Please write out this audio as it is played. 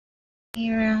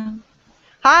Here.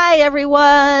 Hi,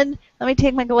 everyone. Let me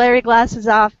take my glary glasses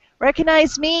off.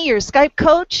 Recognize me, your Skype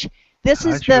coach. This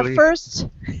is the first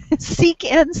Seek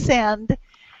and Send.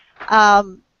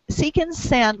 Seek and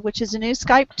Send, which is a new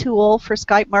Skype tool for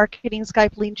Skype marketing,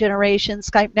 Skype lead generation,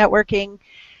 Skype networking.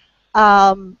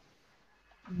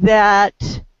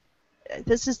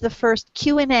 This is the first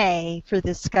Q&A for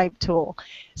this Skype tool.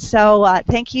 So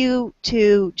thank you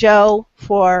to Joe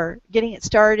for getting it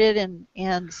started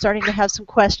and starting to have some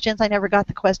questions. I never got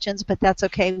the questions, but that's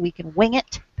okay. We can wing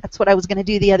it. That's what I was going to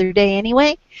do the other day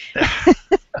anyway.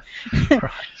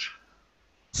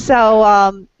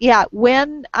 So yeah,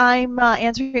 when I'm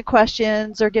answering your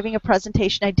questions or giving a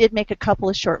presentation, I did make a couple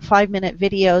of short 5-minute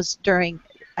videos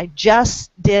I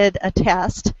just did a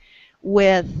test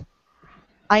with,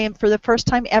 I am for the first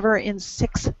time ever in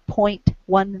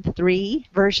 6.13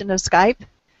 version of Skype,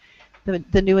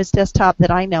 the newest desktop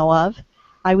that I know of.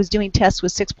 I was doing tests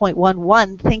with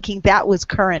 6.11 thinking that was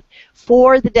current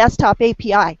for the desktop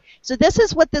API. So this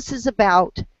is what this is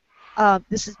about.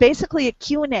 This is basically a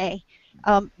Q&A,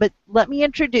 but let me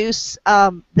introduce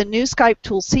the new Skype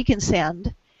tool, Seek and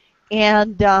Send.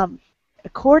 And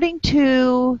according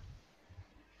to,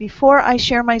 before I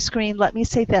share my screen, let me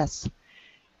say this.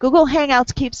 Google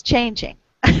Hangouts keeps changing.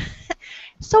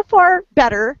 So far,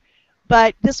 better,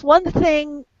 but this one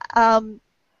thing,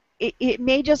 it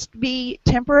may just be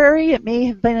temporary. It may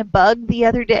have been a bug the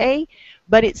other day,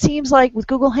 but it seems like with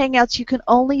Google Hangouts, you can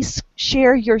only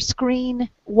share your screen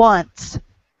once.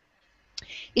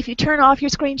 If you turn off your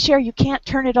screen share, you can't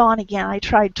turn it on again. I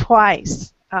tried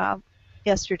twice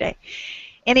yesterday.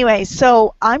 Anyway,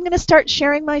 so I'm going to start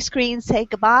sharing my screen, say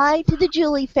goodbye to the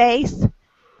Julie face.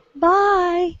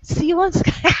 Bye. See you on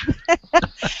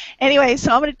Skype. Anyway,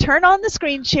 so I'm going to turn on the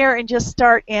screen share and just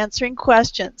start answering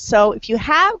questions. So if you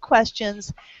have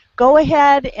questions, go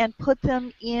ahead and put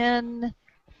them in.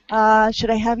 Should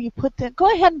I have you put them?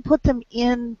 Go ahead and put them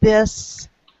in this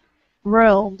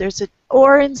room.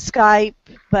 Or in Skype,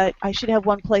 but I should have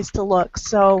one place to look.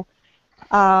 So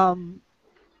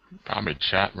probably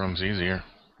chat room's easier.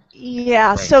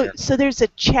 Yeah, so there's a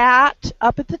chat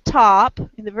up at the top.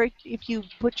 If you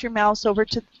put your mouse over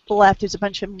to the left, there's a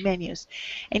bunch of menus.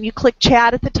 And you click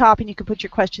chat at the top, and you can put your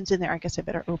questions in there. I guess I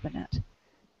better open it.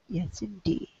 Yes,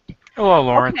 indeed. Hello,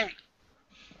 Lauren. Okay.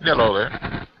 Hello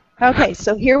there. Okay,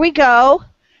 so here we go.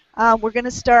 We're going to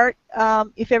start.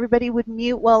 If everybody would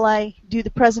mute while I do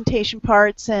the presentation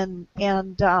parts and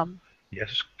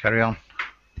yes, carry on.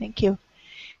 Thank you.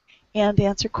 And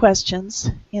answer questions,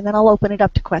 and then I'll open it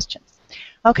up to questions.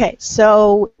 Okay,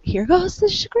 so here goes the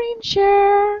screen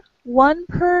share. One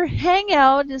per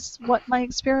Hangout is what my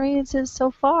experience is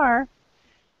so far.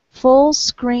 Full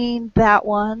screen, that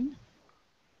one.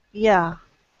 Yeah.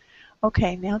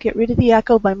 Okay, now get rid of the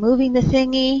echo by moving the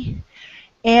thingy.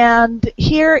 And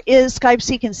here is Skype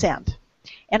Seek and Send.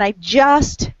 And I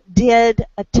just did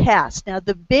a test. Now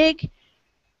the big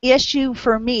issue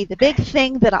for me, the big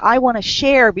thing that I want to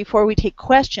share before we take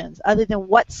questions, other than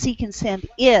what Seek and Send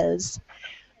is,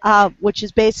 which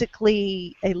is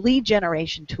basically a lead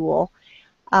generation tool,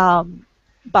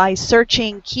 by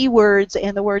searching keywords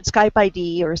and the word Skype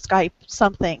ID or Skype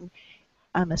something,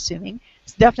 I'm assuming.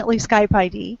 It's definitely Skype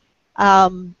ID.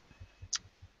 I'm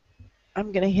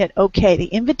going to hit OK. The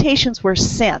invitations were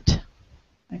sent.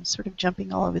 I'm sort of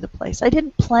jumping all over the place. I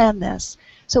didn't plan this.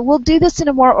 So we'll do this in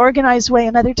a more organized way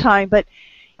another time, but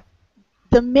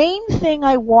the main thing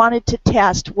I wanted to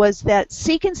test was that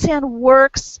Seek and Send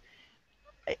works.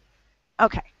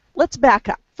 Okay, let's back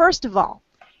up. First of all,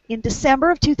 in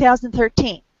December of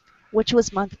 2013, which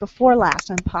was month before last,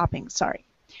 I'm popping, sorry,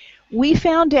 we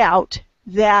found out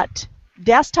that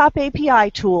desktop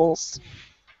API tools,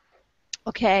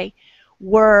 okay,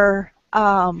 were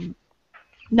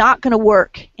not going to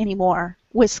work anymore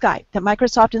with Skype, that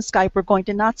Microsoft and Skype were going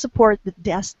to not support the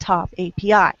desktop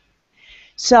API.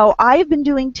 So I've been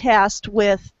doing tests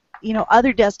with,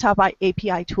 other desktop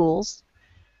API tools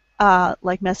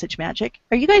like Message Magic.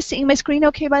 Are you guys seeing my screen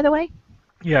okay, by the way?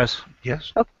 Yes.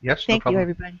 Yes. Okay. Yes. Thank you,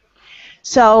 everybody.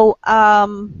 So,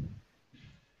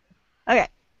 okay.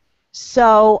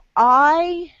 So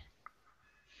I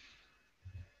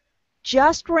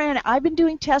I've been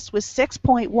doing tests with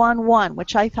 6.11,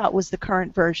 which I thought was the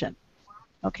current version.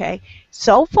 Okay,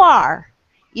 so far,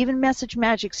 even Message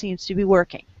Magic seems to be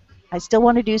working. I still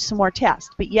want to do some more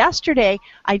tests. But yesterday,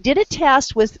 I did a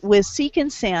test with Seek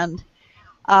and Send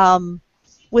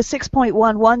with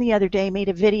 6.11 the other day, made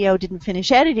a video, didn't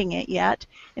finish editing it yet.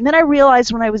 And then I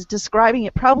realized when I was describing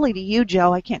it, probably to you,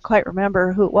 Joe, I can't quite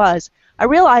remember who it was, I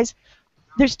realized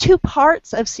there's two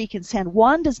parts of Seek and Send.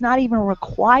 One does not even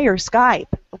require Skype.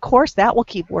 Of course, that will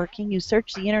keep working. You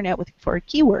search the internet for a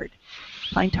keyword.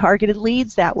 Find targeted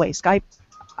leads that way, Skype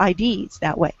IDs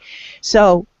that way.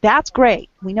 So that's great.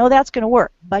 We know that's going to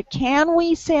work. But can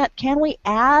we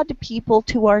add people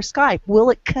to our Skype?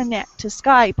 Will it connect to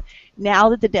Skype now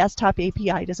that the desktop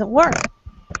API doesn't work?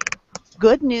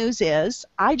 Good news is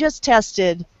I just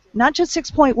tested not just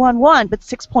 6.11 but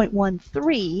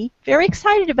 6.13. Very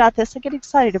excited about this. I get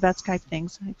excited about Skype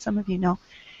things, some of you know.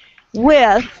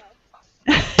 With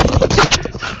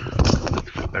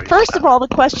first of all, the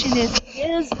question is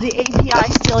the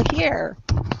API still here?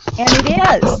 And it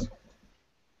is.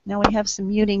 Now we have some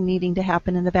muting needing to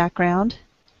happen in the background.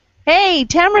 Hey,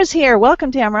 Tamara's here.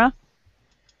 Welcome, Tamara.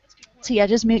 So yeah,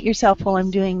 just mute yourself while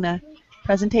I'm doing the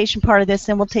presentation part of this,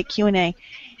 then we'll take Q&A.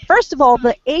 First of all,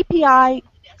 the API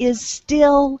is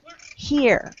still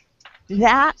here.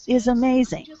 That is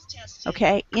amazing.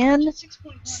 Okay, in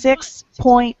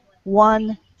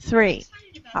 6.13.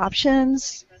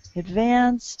 Options,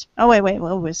 advanced. Oh, wait.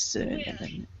 What was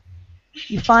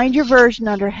you find your version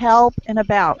under Help and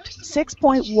About.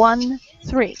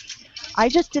 6.13. I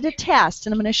just did a test,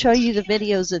 and I'm going to show you the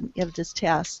videos of this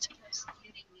test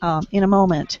in a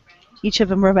moment. Each of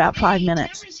them are about 5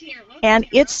 minutes. And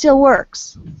it still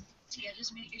works.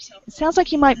 It sounds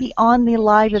like you might be on the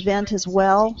live event as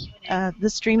well, the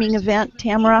streaming event,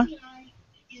 Tamara.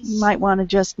 You might want to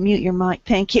just mute your mic.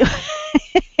 Thank you.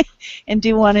 And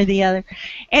do one or the other.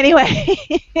 Anyway,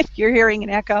 if you're hearing an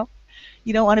echo,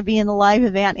 you don't want to be in the live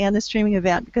event and the streaming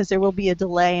event because there will be a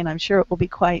delay, and I'm sure it will be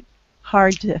quite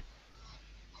hard to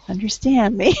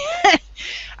understand me.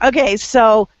 Okay,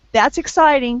 so that's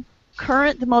exciting.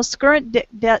 The most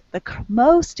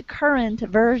current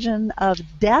version of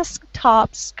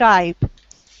desktop Skype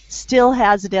still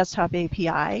has a desktop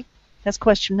API. That's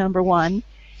question number one.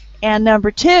 And number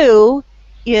two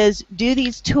is, do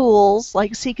these tools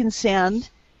like Seek and Send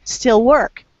still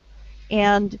work?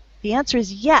 And the answer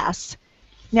is yes.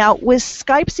 Now, with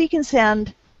Skype Seek and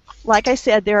Send, like I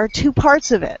said, there are two parts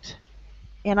of it.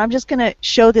 And I'm just going to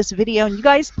show this video. And you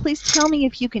guys, please tell me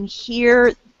if you can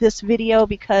hear this video,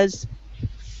 because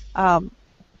I'm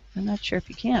not sure if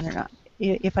you can or not,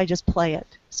 if I just play it.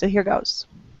 So here goes.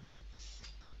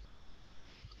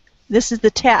 This is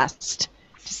the test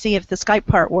to see if the Skype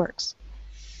part works.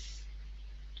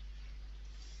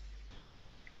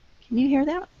 Can you hear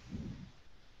that?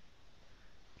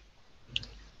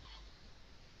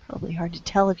 Probably hard to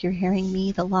tell if you're hearing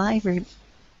me, the live, or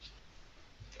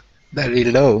very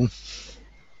low.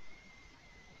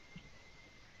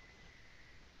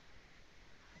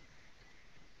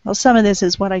 Well, some of this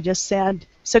is what I just said.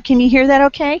 So can you hear that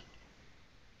okay?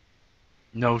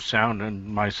 No sound on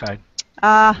my side.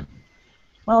 Well,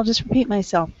 I'll just repeat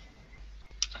myself.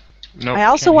 Nope, I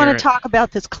also can't want hear to it. talk about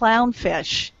this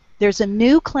clownfish. There's a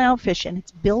new clownfish, and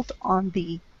it's built on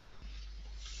the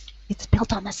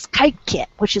Skype kit,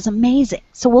 which is amazing.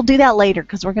 So we'll do that later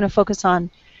because we're going to focus on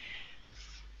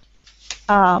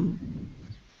not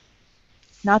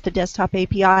the desktop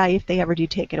API if they ever do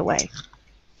take it away.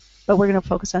 But we're going to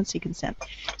focus on Seek and Send.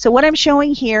 So what I'm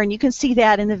showing here, and you can see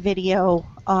that in the video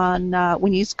on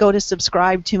when you go to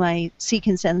subscribe to my Seek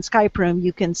and Send Skype room,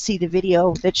 you can see the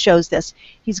video that shows this.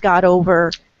 He's got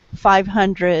over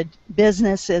 500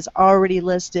 businesses already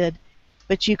listed,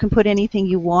 but you can put anything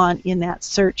you want in that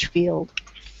search field.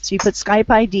 So you put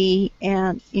Skype ID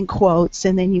and in quotes,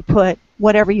 and then you put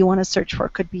whatever you want to search for.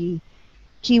 It could be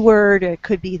keyword, or it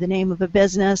could be the name of a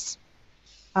business.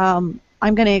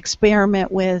 I'm going to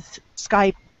experiment with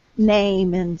Skype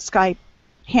name and Skype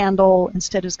handle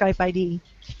instead of Skype ID.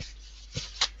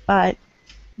 But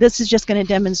this is just going to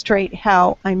demonstrate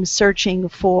how I'm searching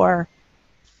for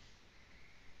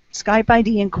Skype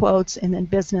ID in quotes and then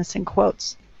business in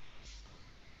quotes.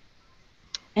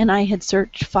 And I had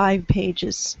searched 5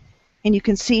 pages. And you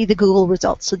can see the Google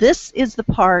results. So this is the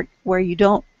part where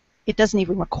it doesn't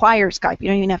even require Skype. You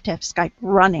don't even have to have Skype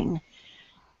running.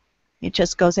 It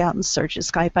just goes out and searches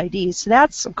Skype IDs. So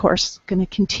that's, of course, going to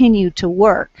continue to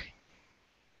work.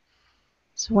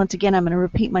 So once again, I'm going to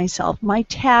repeat myself. My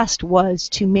task was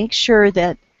to make sure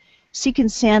that Seek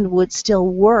and Send would still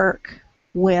work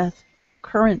with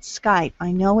current Skype.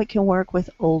 I know it can work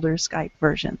with older Skype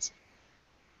versions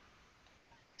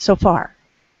so far.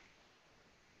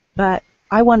 But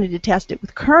I wanted to test it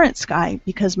with current Skype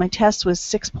because my test was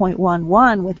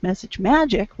 6.11 with Message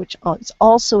Magic, which is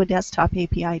also a desktop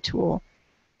API tool,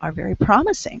 are very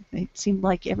promising. It seemed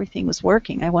like everything was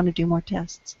working. I want to do more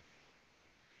tests.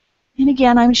 And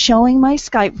again, I'm showing my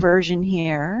Skype version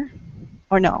here.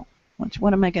 Or no,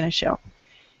 what am I going to show?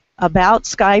 About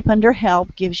Skype under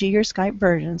Help gives you your Skype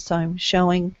version. So I'm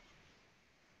showing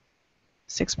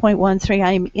 6.13.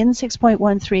 I'm in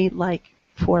 6.13 like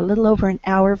for a little over an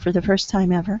hour for the first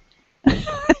time ever.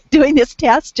 Doing this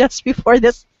test just before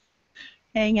this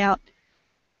hangout.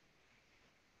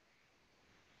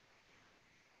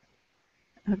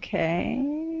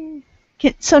 Okay.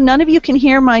 So none of you can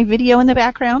hear my video in the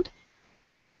background?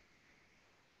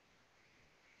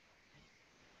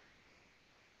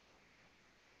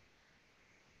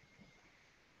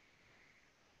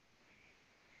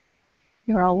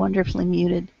 You're all wonderfully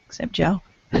muted, except Joe.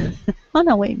 Oh,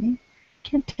 no, wait, me.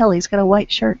 Can't tell. He's got a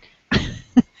white shirt.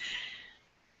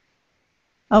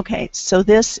 Okay, so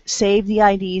this saved the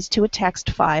IDs to a text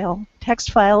file.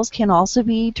 Text files can also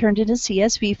be turned into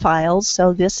CSV files,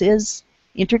 so this is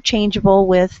interchangeable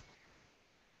with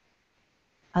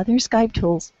other Skype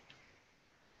tools,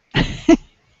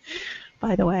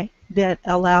 by the way, that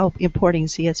allow importing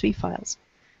CSV files.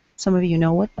 Some of you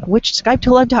know which Skype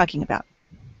tool I'm talking about.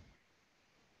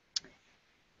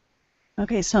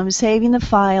 Okay, so I'm saving the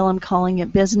file. I'm calling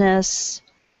it business,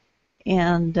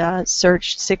 and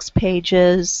searched 6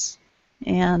 pages,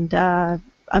 and I'm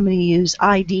going to use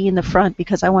ID in the front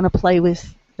because I want to play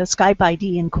with the Skype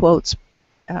ID in quotes,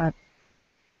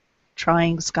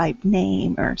 trying Skype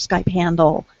name or Skype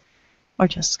handle or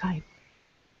just Skype.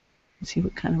 Let's see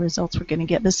what kind of results we're going to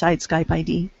get besides Skype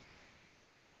ID.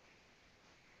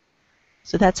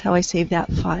 So that's how I save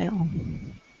that file.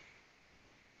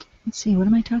 Let's see, what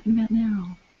am I talking about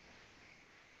now?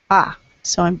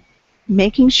 So I'm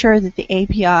making sure that the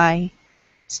API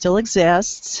still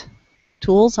exists.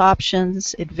 Tools,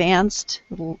 options, advanced,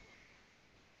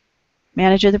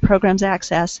 manage other programs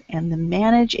access, and the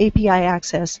manage API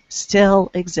access still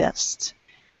exists.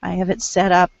 I have it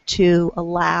set up to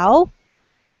allow.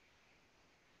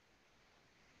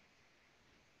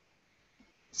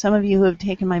 Some of you who have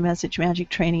taken my Message Magic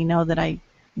training know that I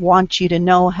want you to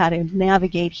know how to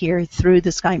navigate here through the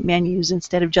Skype menus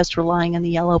instead of just relying on the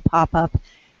yellow pop-up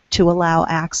to allow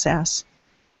access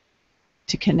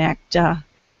to connect the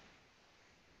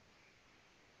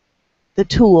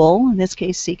tool, in this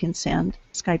case Seek&Send,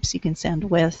 Skype Seek&Send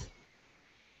with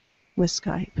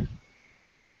Skype.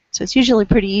 So it's usually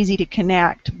pretty easy to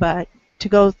connect, but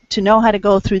to know how to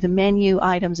go through the menu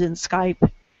items in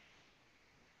Skype,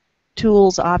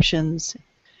 tools, options,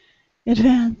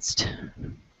 advanced,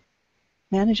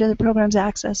 manage other programs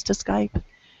access to Skype,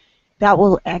 that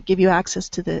will give you access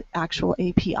to the actual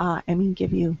API.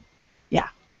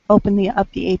 Open up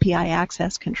the API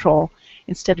access control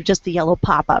instead of just the yellow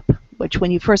pop-up, which when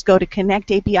you first go to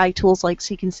connect API tools like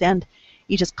Seek&Send,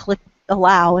 you just click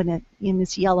allow, and in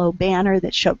this yellow banner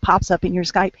that pops up in your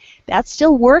Skype. That's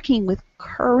still working with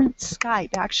current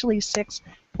Skype, actually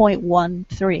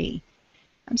 6.13.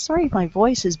 I'm sorry if my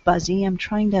voice is buzzy. I'm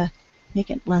trying to make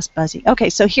it less buzzy. Okay,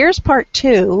 so here's part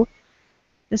 2.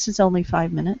 This is only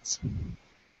 5 minutes.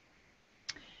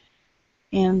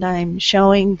 And I'm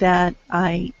showing that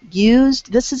I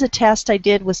used, this is a test I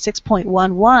did with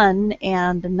 6.11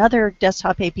 and another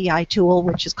desktop API tool,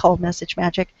 which is called Message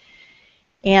Magic.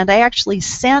 And I actually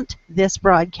sent this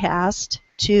broadcast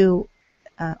to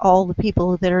all the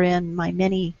people that are in my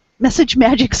many Message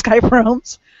Magic Skype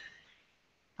rooms.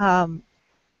 I'm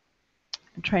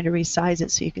trying to resize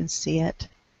it so you can see it.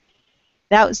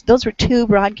 Those were 2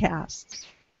 broadcasts.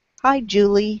 Hi,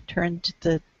 Julie. Turned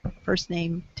the first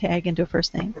name tag into a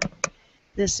first name.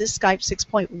 This is Skype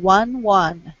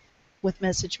 6.11 with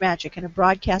Message Magic and a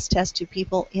broadcast test to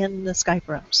people in the Skype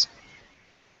rooms.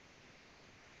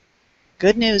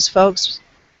 Good news, folks.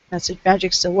 Message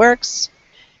Magic still works.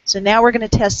 So now we're going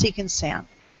to test Seek&Send.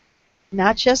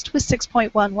 Not just with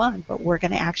 6.11, but we're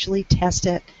going to actually test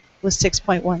it with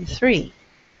 6.13.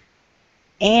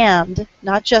 And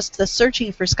not just the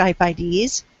searching for Skype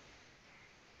IDs.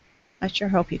 I sure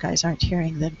hope you guys aren't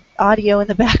hearing the audio in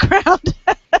the background.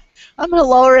 I'm going to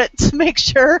lower it to make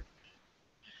sure.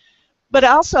 But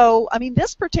also,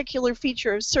 this particular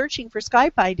feature of searching for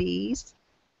Skype IDs,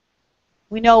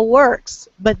 we know works.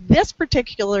 But this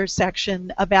particular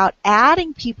section about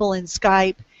adding people in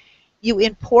Skype, you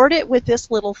import it with this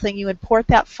little thing. You import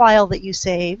that file that you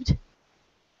saved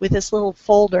with this little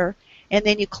folder, and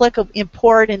then you click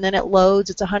import, and then it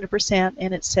loads. It's 100%,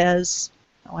 and it says,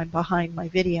 oh, I'm behind my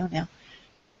video now.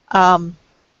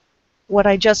 What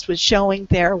I just was showing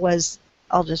there was,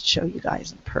 I'll just show you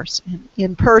guys in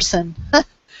person.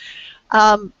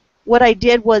 What I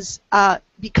did was,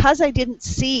 because I didn't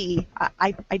see,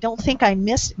 I don't think I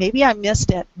missed, maybe I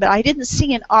missed it, but I didn't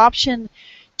see an option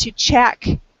to check.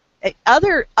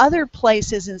 Other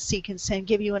places in Seek&Send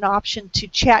give you an option to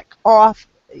check off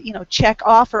check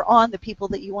off or on the people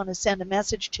that you want to send a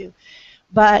message to.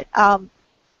 But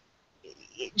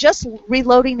just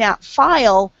reloading that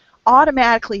file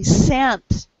automatically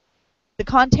sent the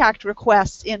contact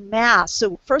requests in mass.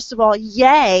 So first of all,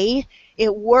 yay,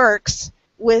 it works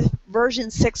with version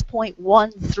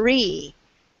 6.13,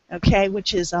 okay,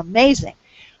 which is amazing.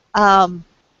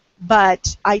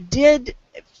 But I did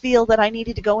feel that I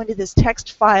needed to go into this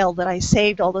text file that I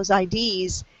saved all those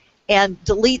IDs and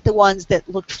delete the ones that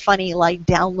looked funny, like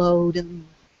download, and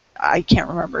I can't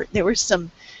remember. There were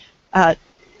some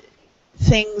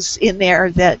things in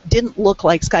there that didn't look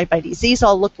like Skype IDs. These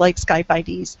all look like Skype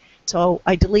IDs. So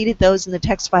I deleted those in the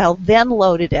text file, then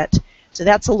loaded it. So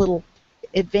that's a little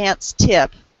advanced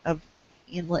tip of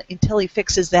until he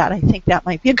fixes that. I think that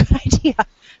might be a good idea.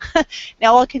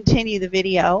 Now I'll continue the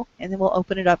video, and then we'll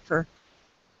open it up for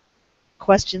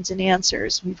questions and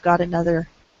answers. We've got another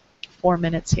 4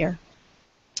 minutes here.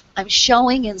 I'm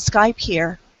showing in Skype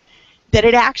here that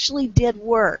it actually did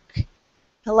work.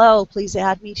 Hello, please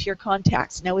add me to your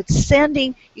contacts. Now it's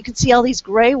sending, you can see all these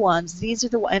gray ones. These are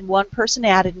the, and one person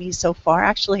added me so far.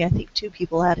 Actually, I think 2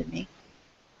 people added me.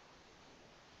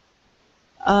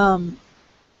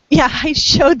 Yeah, I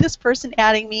showed this person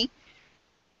adding me.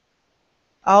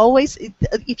 Always,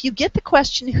 if you get the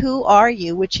question, who are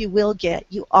you, which you will get,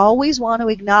 you always want to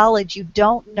acknowledge you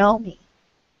don't know me.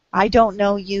 I don't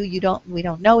know you, we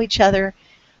don't know each other.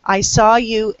 I saw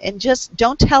you, and just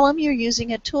don't tell them you're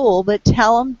using a tool, but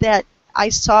tell them that I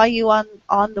saw you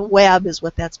on the web, is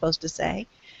what that's supposed to say.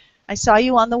 I saw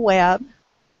you on the web.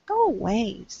 Go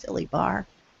away, silly bar.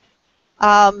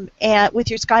 And with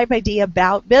your Skype ID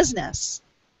about business.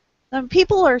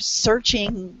 People are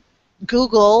searching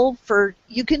Google for,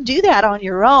 you can do that on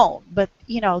your own, but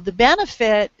the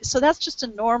benefit, so that's just a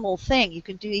normal thing you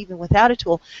can do even without a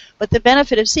tool, but the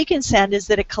benefit of Seek&Send is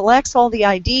that it collects all the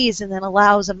IDs and then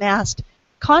allows a massed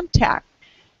contact.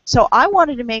 So I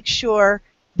wanted to make sure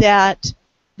that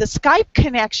the Skype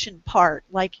connection part,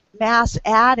 like mass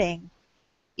adding,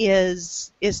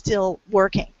 is still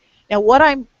working. Now what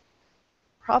I'm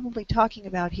probably talking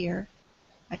about here,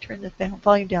 I turned the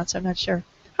volume down so I'm not sure.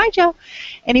 Hi, Joe.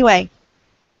 Anyway,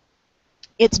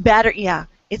 it's better, yeah.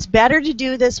 It's better to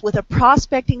do this with a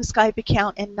prospecting Skype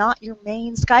account and not your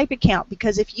main Skype account,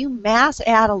 because if you mass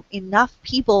add enough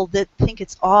people that think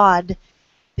it's odd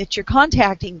that you're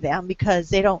contacting them because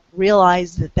they don't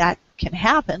realize that that can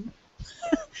happen,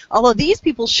 although these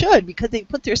people should, because they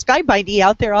put their Skype ID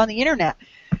out there on the internet,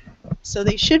 so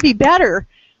they should be better.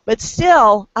 But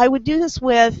still, I would do this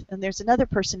with, and there's another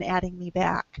person adding me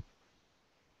back.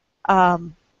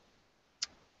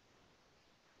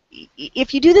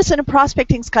 If you do this in a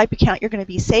prospecting Skype account, you're going to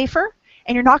be safer,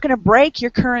 and you're not going to break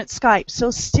your current Skype.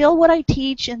 So still what I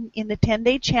teach in the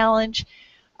 10-day challenge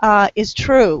is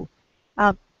true.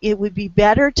 It would be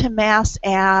better to mass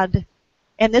add,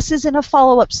 and this is in a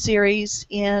follow-up series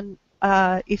in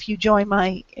if you join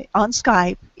my, on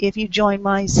Skype, if you join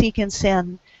my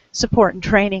Seek&Send support and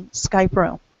training Skype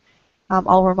room.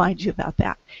 I'll remind you about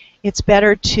that. It's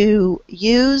better to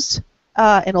use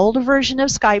an older version of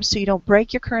Skype so you don't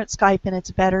break your current Skype, and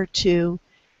it's better to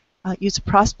use a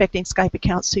prospecting Skype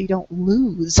account so you don't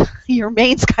lose your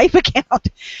main Skype account.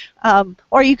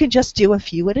 Or you can just do a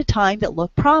few at a time that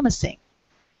look promising.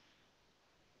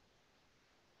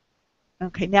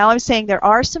 Okay, now I'm saying there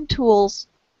are some tools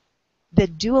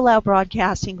that do allow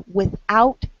broadcasting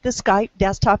without the Skype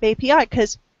Desktop API,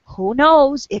 because who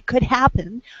knows, it could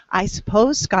happen. I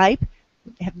suppose Skype,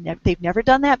 they've never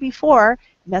done that before.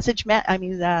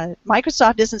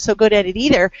 Microsoft isn't so good at it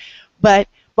either, but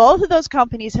both of those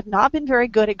companies have not been very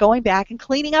good at going back and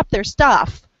cleaning up their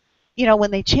stuff, when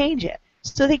they change it.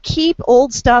 So they keep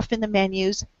old stuff in the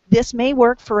menus. This may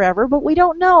work forever, but we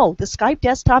don't know. The Skype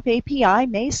Desktop API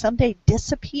may someday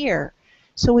disappear.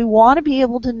 So we want to be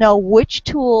able to know which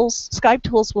tools, Skype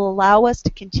tools, will allow us to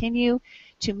continue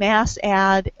to mass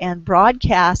add and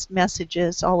broadcast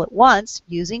messages all at once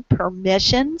using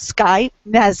permission Skype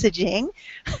messaging.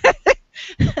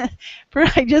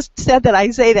 I just said that.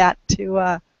 I say that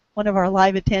to one of our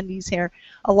live attendees here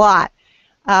a lot.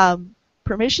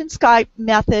 Permission Skype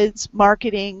methods,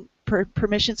 marketing,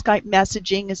 permission Skype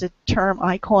messaging is a term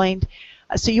I coined.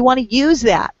 So you want to use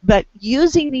that, but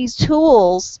using these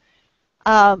tools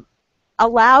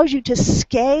allows you to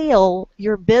scale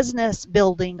your business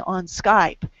building on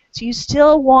Skype. So you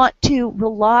still want to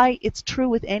rely, it's true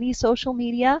with any social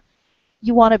media,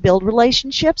 you want to build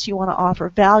relationships, you want to offer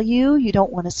value, you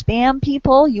don't want to spam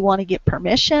people, you want to get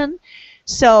permission.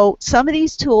 So some of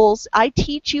these tools, I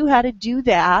teach you how to do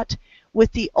that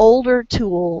with the older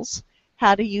tools,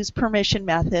 how to use permission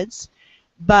methods.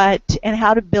 and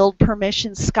how to build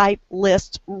permission Skype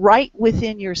lists right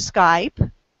within your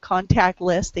Skype contact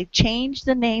list. They've changed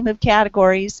the name of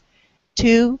categories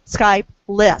to Skype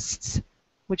lists,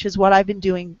 which is what I've been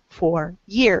doing for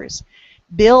years.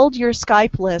 Build your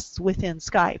Skype lists within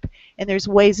Skype, and there's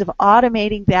ways of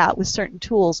automating that with certain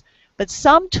tools. But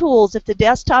some tools, if the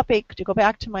desktop, to go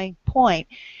back to my point,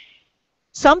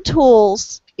 some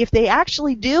tools, if they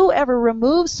actually do ever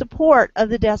remove support of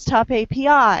the desktop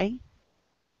API,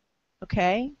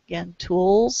 okay, again,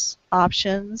 tools,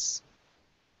 options,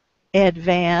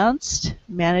 advanced,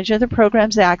 manage other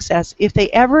programs access, if they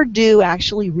ever do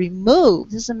actually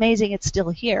remove, this is amazing it's still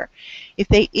here, if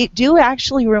they do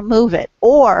actually remove it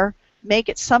or make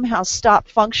it somehow stop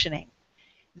functioning,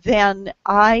 then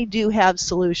I do have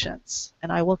solutions,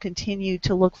 and I will continue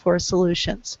to look for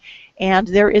solutions. And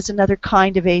there is another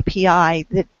kind of API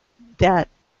that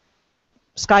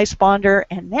Skysponder,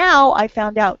 and now I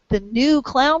found out the new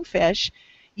Clownfish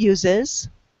uses,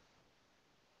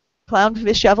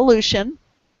 Clownfish Evolution.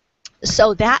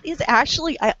 So that is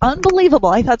actually unbelievable.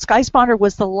 I thought Skysponder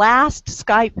was the last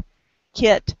Skype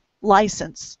kit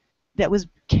license that was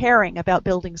caring about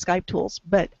building Skype tools,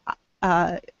 but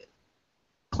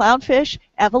Clownfish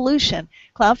Evolution.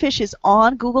 Clownfish is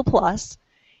on Google+,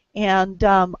 and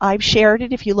I've shared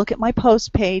it. If you look at my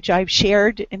post page, I've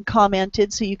shared and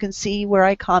commented, so you can see where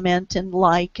I comment and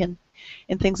like and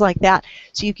things like that.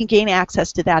 So you can gain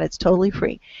access to that. It's totally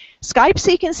free. Skype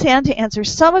Seek&Send, to answer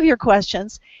some of your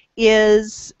questions,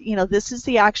 is, this is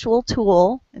the actual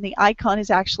tool, and the icon is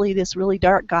actually this really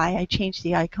dark guy. I changed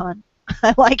the icon.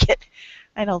 I like it.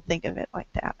 I don't think of it like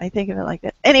that. I think of it like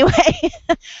this. Anyway,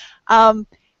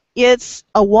 it's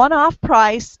a one-off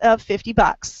price of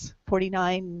 $50,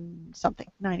 49 something,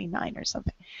 99 or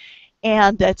something,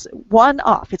 and that's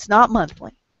one-off. It's not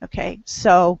monthly. Okay,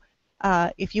 so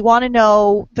if you want to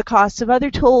know the costs of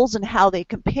other tools and how they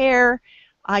compare,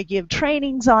 I give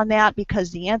trainings on that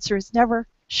because the answer is never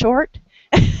short.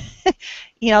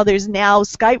 There's now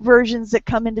Skype versions that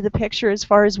come into the picture as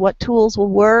far as what tools will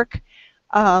work.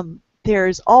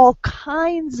 There's all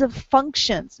kinds of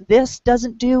functions. This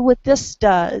doesn't do what this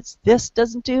does. This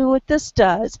doesn't do what this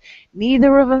does.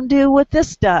 Neither of them do what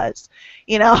this does.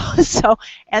 So,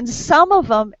 and some of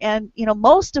them, and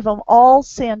most of them all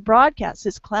send broadcasts.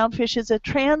 This Clownfish is a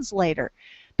translator.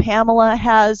 Pamela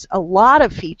has a lot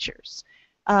of features.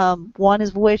 One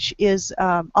of which is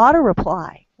auto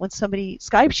reply. When somebody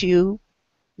Skypes you,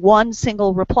 one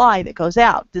single reply that goes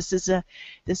out. This is a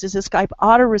Skype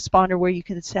autoresponder where you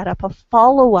can set up a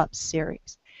follow-up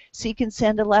series.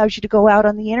 Seek&Send allows you to go out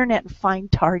on the internet and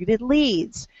find targeted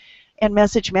leads. And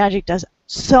Message Magic does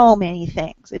so many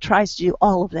things. It tries to do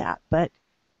all of that, but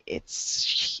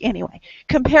anyway,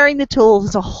 comparing the tools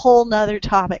is a whole nother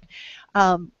topic.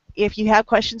 If you have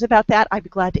questions about that, I'd be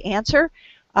glad to answer.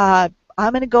 I'm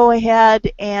going to go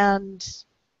ahead and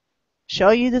show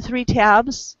you the 3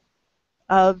 tabs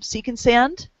of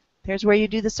Seek&Send. Here's where you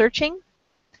do the searching.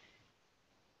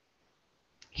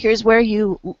 Here's where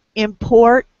you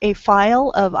import a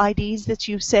file of IDs that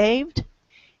you've saved,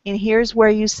 and here's where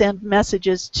you send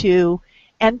messages to.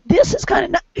 And this is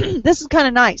kind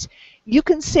of nice. You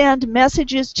can send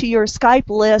messages to your Skype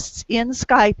lists in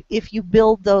Skype if you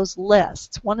build those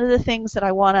lists. One of the things that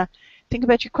I want to think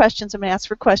about your questions. I'm going to ask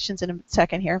for questions in a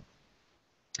second here.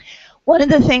 One of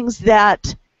the things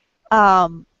that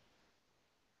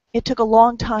it took a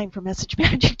long time for Message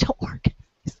Magic to organize.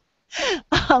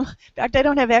 In fact, I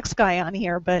don't have XGuy on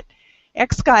here, but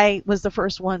XGuy was the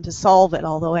first one to solve it,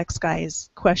 although XGuy is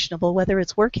questionable whether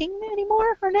it's working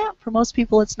anymore or not. For most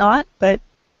people it's not, but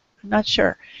I'm not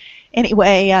sure.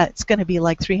 Anyway, it's going to be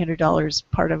like $300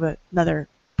 part of another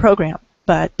program.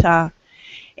 But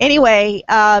anyway,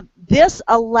 this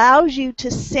allows you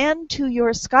to send to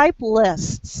your Skype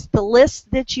lists, the lists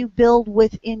that you build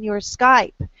within your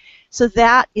Skype. So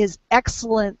that is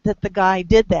excellent that the guy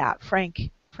did that. Frank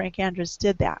Andrus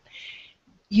did that.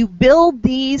 You build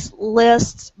these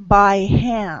lists by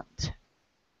hand,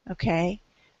 okay?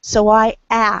 So I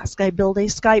build a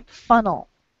Skype funnel,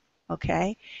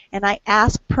 okay? And I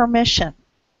ask permission,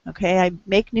 okay? I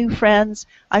make new friends,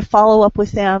 I follow up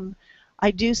with them,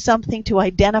 I do something to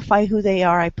identify who they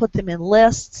are, I put them in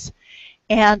lists,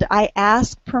 and I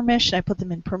ask permission. I put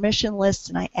them in permission lists,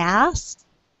 and I ask,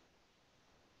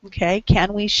 okay,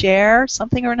 can we share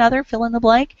something or another, fill in the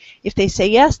blank? If they say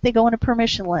yes, they go in a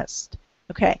permission list.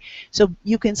 Okay, so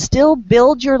you can still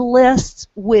build your lists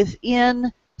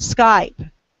within Skype.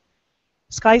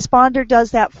 Skysponder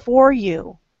does that for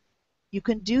you. You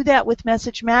can do that with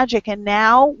Message Magic, and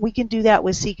now we can do that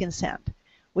with Seek&Send.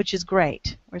 which is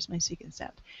great. Where's my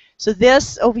Seek&Send? So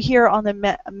this over here on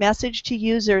the message to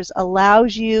users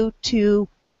allows you to,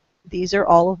 these are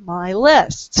all of my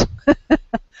lists.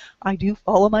 I do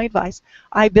follow my advice.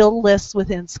 I build lists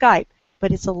within Skype,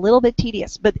 but it's a little bit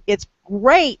tedious. But it's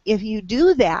great if you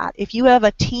do that. If you have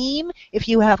a team, if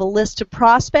you have a list of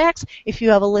prospects, if you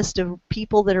have a list of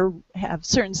people that have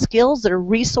certain skills, that are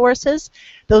resources,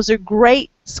 those are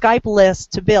great Skype lists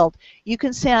to build. You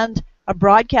can send a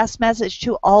broadcast message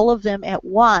to all of them at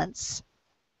once.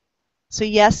 So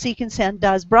yes, Seek&Send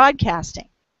does broadcasting,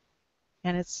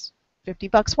 and it's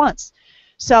 $50 once.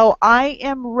 So I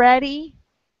am ready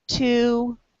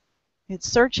to, it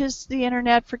searches the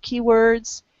internet for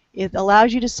keywords, it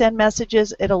allows you to send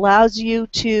messages, it allows you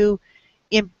to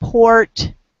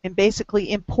import, and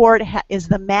basically import is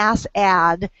the mass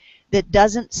add that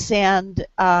doesn't send,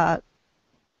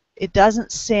 it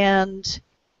doesn't send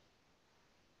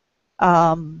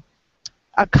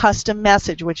a custom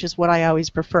message, which is what I always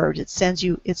preferred. It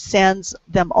sends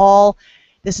them all.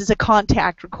 This is a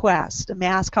contact request, a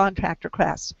mass contact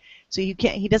request. So you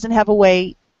can't, he doesn't have a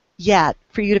way yet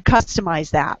for you to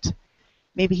customize that.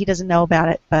 Maybe he doesn't know about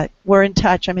it, but we're in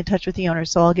touch. I'm in touch with the owner,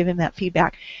 so I'll give him that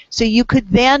feedback. So you could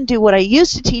then do what I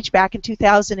used to teach back in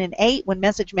 2008 when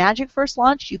Message Magic first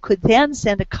launched. You could then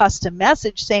send a custom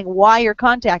message saying why you're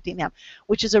contacting them,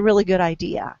 which is a really good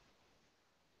idea.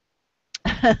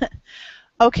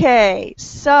 Okay,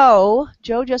 so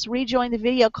Joe just rejoined the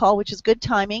video call, which is good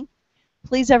timing.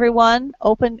 Please, everyone,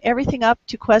 open everything up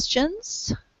to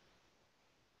questions.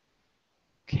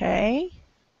 Okay.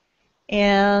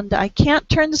 And I can't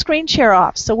turn the screen share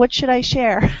off, so what should I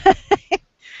share?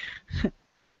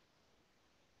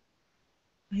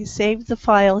 I saved the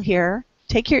file here.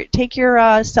 Take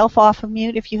your self off of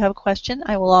mute if you have a question.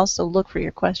 I will also look for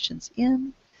your questions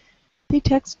in the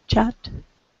text chat.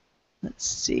 Let's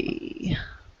see.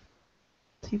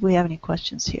 See if we have any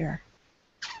questions here.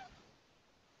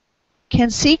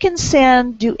 Can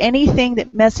Seek&Send do anything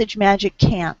that Message Magic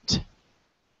can't?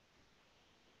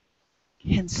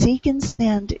 Can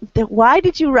Seek&Send, why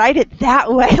did you write it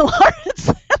that way,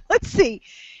 Lawrence? Let's see.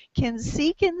 Can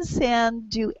Seek&Send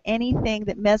do anything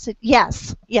that Message,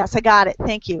 yes, I got it,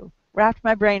 thank you. Wrapped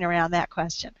my brain around that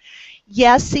question.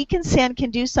 Yes, Seek&Send can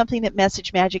do something that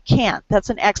Message Magic can't. That's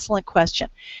an excellent question.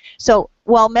 So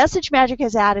while Message Magic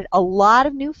has added a lot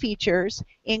of new features,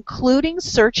 including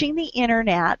searching the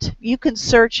internet, you can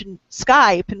search in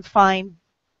Skype and find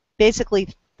basically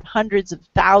hundreds of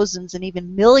thousands and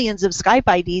even millions of Skype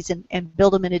IDs and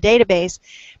build them in a database,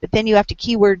 but then you have to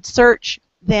keyword search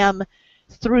them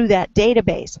through that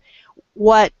database.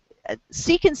 What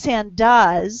Seek&Send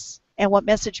does, and what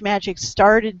Message Magic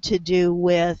started to do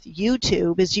with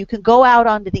YouTube, is you can go out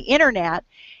onto the internet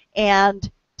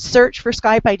and search for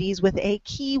Skype IDs with a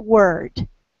keyword.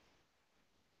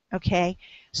 Okay,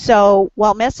 so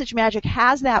while Message Magic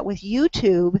has that with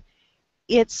YouTube,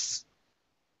 it's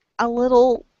a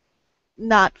little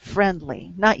not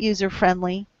friendly, not user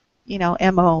friendly, you know,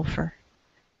 MO for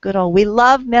good old, we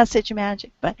love Message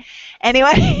Magic, but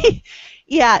anyway,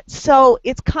 yeah, so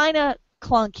it's kind of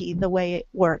clunky the way it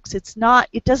works. It's not,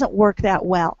 it doesn't work that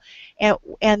well.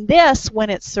 And this,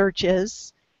 when it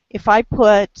searches, if I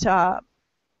put,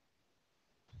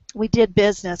 we did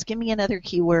business, give me another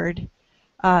keyword.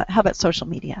 How about social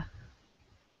media?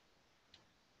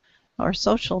 Or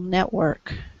social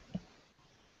network.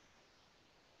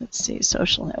 Let's see,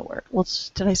 social network. Well,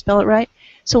 did I spell it right?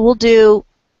 So we'll do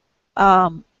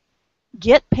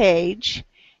get page,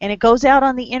 and it goes out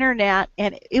on the internet,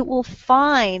 and it will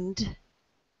find,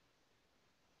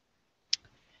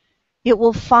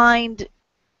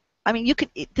 I mean, you could,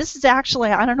 this is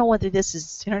actually, I don't know whether this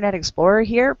is Internet Explorer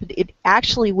here, but it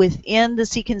actually within the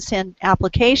Seek&Send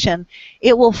application,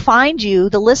 it will find you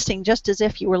the listing just as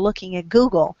if you were looking at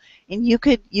Google. And you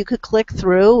could click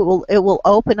through. It will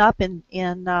open up in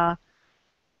I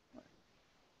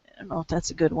don't know if that's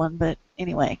a good one, but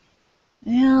anyway,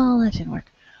 well, that didn't work.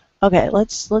 Okay,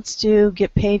 let's do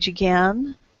get page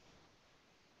again.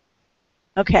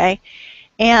 Okay,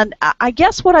 and I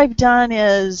guess what I've done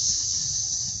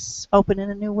is open in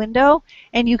a new window,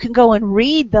 and you can go and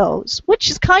read those, which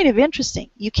is kind of interesting.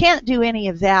 You can't do any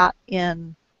of that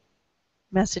in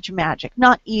Message Magic,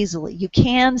 not easily. You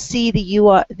can see the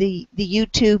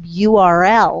YouTube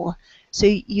URL, so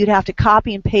you'd have to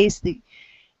copy and paste the.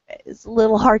 It's a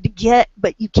little hard to get,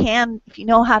 but you can, if you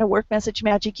know how to work Message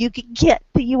Magic, you can get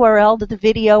the URL to the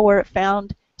video where it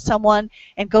found someone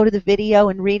and go to the video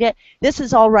and read it. This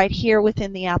is all right here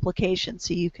within the application,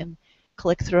 so you can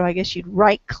click through. I guess you'd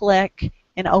right-click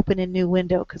and open a new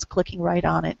window because clicking right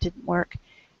on it didn't work.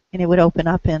 and it would open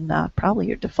up in probably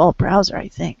your default browser, I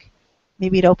think.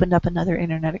 Maybe it opened up another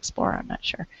Internet Explorer, I'm not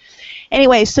sure.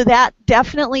 Anyway, so that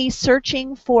definitely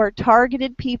searching for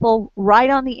targeted people right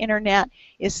on the internet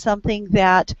is something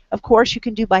that, of course, you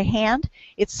can do by hand.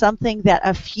 It's something that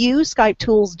a few Skype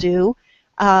tools do,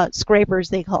 scrapers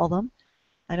they call them.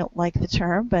 I don't like the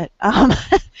term, but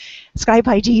Skype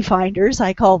ID finders,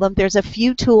 I call them. There's a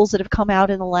few tools that have come out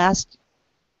in the last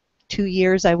 2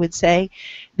 years, I would say,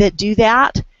 that do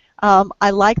that. I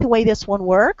like the way this one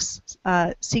works,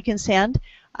 Seek&Send.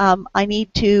 I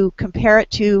need to compare it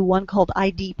to one called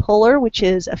ID Puller, which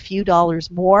is a few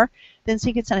dollars more than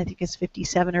Seek&Send. I think it's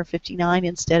 57 or 59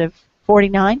 instead of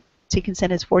 49.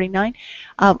 Seek&Send is 49.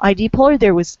 ID Puller,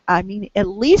 there was, I mean, at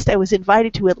least I was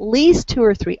invited to at least 2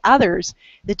 or 3 others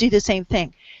that do the same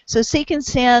thing. So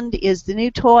Seek&Send is the new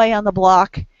toy on the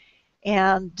block,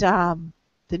 and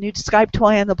the new Skype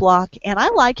toy on the block, and I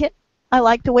like it. I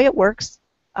like the way it works.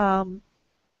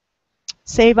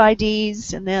 Save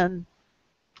IDs and then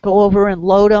go over and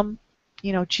load them,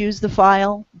 you know, choose the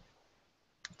file.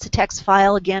 It's a text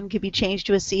file, again, can be changed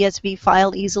to a CSV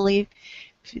file easily.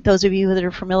 Those of you that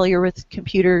are familiar with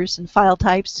computers and file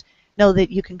types know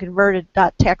that you can convert a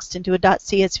 .text into a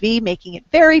 .csv, making it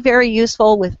very, very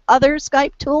useful with other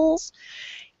Skype tools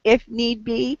if need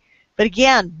be. But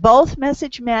again, both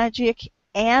MessageMagick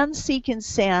and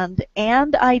Seek&Send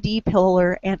and ID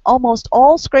Puller and almost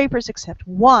all scrapers except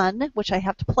one, which I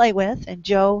have to play with, and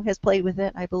Joe has played with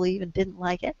it, I believe, and didn't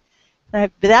like it.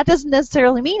 But that doesn't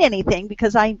necessarily mean anything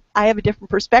because I have a different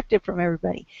perspective from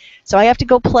everybody. So I have to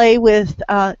go play with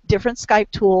different Skype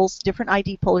tools, different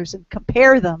ID pullers, and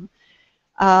compare them,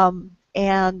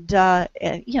 and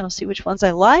you know, see which ones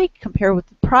I like, compare with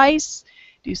the price,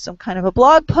 do some kind of a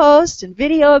blog post and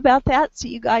video about that. So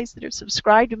you guys that are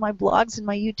subscribed to my blogs and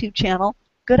my YouTube channel,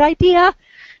 good idea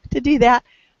to do that,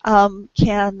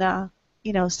 can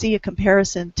you know, see a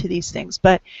comparison to these things.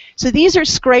 But so these are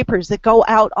scrapers that go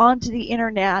out onto the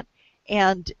internet,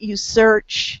 and you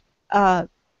search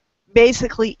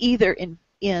basically either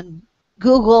in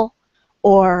Google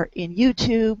or in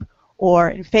YouTube or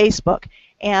in Facebook.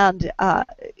 And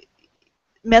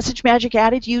MessageMagick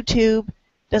added YouTube.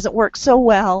 Doesn't work so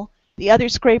well. The other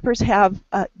scrapers have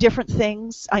different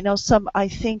things. I know some, I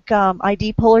think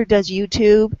ID Puller does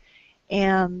YouTube,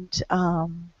 and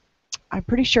I'm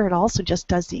pretty sure it also just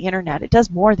does the internet. It does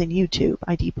more than YouTube,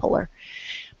 ID Puller.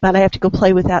 But I have to go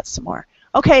play with that some more.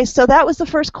 Okay, so that was the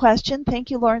first question. Thank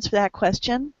you, Lawrence, for that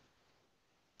question.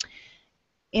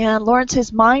 And Lawrence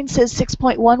says, mine says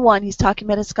 6.11. He's talking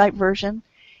about a Skype version.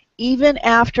 Even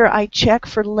after I check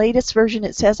for the latest version,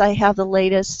 it says I have the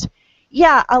latest.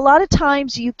 Yeah, a lot of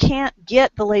times you can't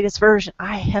get the latest version.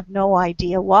 I have no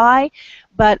idea why.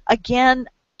 But again,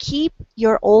 keep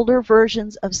your older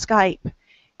versions of Skype.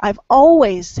 I've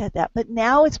always said that, but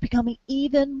now it's becoming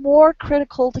even more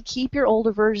critical to keep your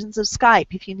older versions of Skype.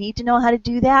 If you need to know how to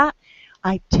do that,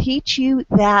 I teach you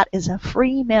that as a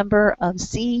free member of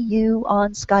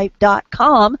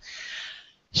CUOnSkype.com.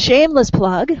 Shameless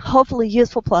plug, hopefully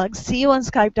useful plug,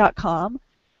 CUOnSkype.com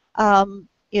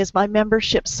is my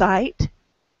membership site,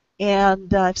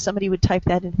 and if somebody would type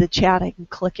that into the chat, I can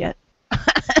click it,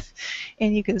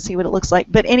 and you can see what it looks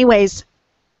like. But anyways,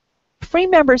 free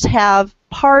members have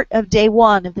part of day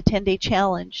one of the 10-day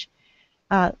challenge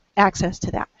access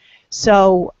to that.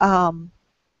 So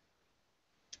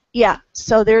yeah,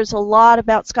 so there's a lot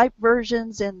about Skype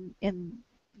versions and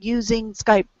using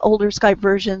older Skype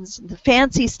versions. The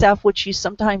fancy stuff, which you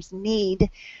sometimes need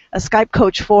a Skype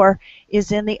coach for,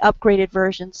 is in the upgraded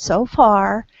version. So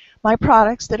far, my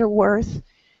products that are worth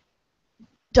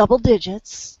double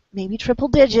digits, maybe triple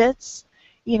digits,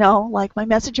 you know, like my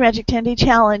MessageMagick 10-day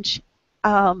challenge,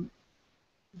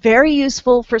 very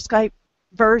useful for Skype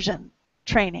version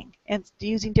training and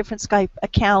using different Skype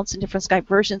accounts and different Skype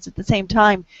versions at the same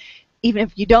time, even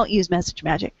if you don't use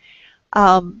MessageMagick.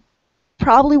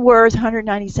 Probably worth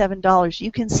 $197.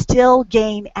 You can still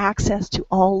gain access to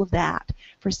all of that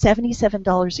for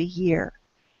 $77 a year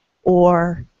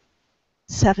or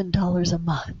 $7 a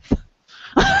month.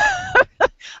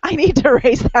 I need to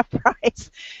raise that price.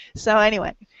 So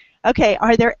anyway. Okay,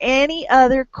 are there any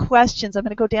other questions? I'm going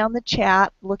to go down the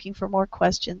chat looking for more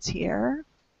questions here.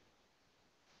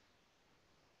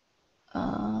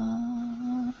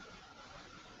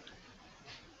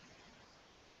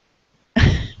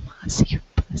 Bossy or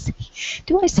bussy?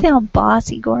 Do I sound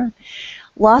bossy, Goran?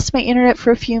 Lost my internet for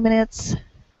a few minutes.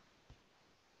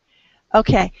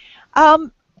 Okay.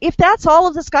 If that's all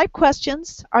of the Skype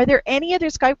questions, are there any other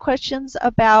Skype questions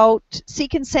about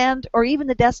Seek&Send or even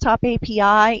the Desktop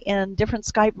API and different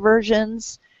Skype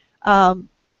versions?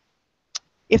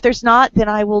 If there's not, then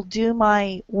I will do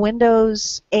my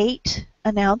Windows 8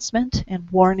 announcement and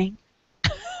warning.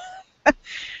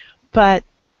 But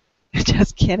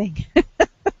just kidding.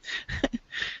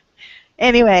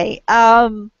 Anyway,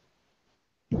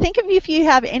 think of if you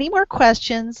have any more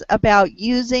questions about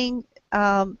using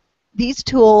these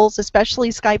tools, especially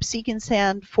Skype Seek and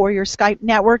Send, for your Skype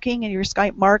networking and your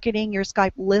Skype marketing, your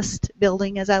Skype list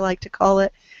building, as I like to call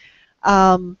it,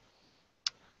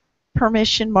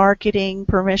 permission marketing,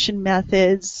 permission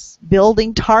methods,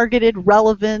 building targeted,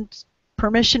 relevant,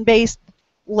 permission-based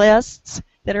lists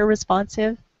that are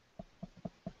responsive.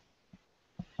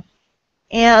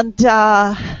 And,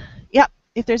 yep,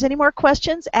 if there's any more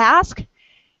questions, ask.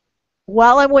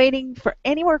 While I'm waiting for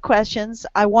any more questions,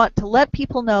 I want to let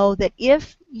people know that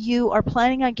if you are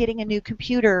planning on getting a new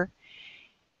computer,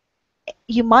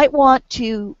 you might want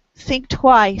to think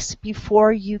twice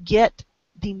before you get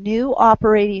the new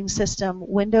operating system,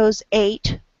 Windows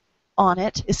 8, on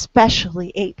it,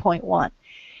 especially 8.1.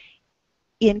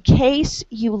 In case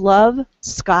you love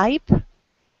Skype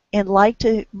and like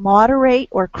to moderate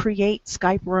or create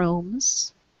Skype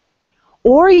rooms,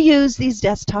 or use these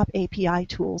desktop API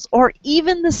tools, or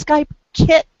even the Skype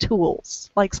kit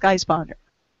tools like Skysponder.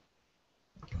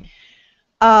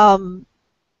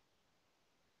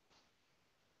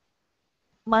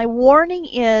 My warning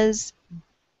is,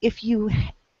 if you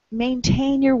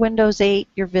maintain your Windows 8,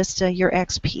 your Vista, your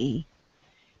XP,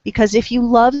 because if you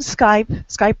love Skype,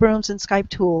 Skype rooms, and Skype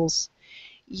tools,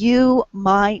 you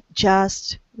might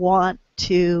just want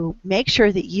to make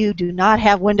sure that you do not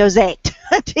have Windows 8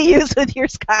 to use with your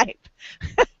Skype.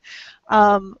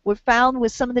 We've found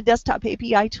with some of the desktop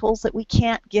API tools that we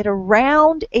can't get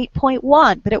around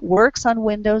 8.1, but it works on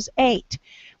Windows 8.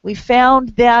 We found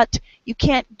that you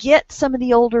can't get some of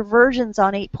the older versions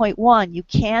on 8.1. You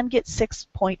can get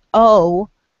 6.0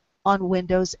 on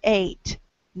Windows 8,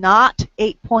 not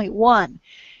 8.1.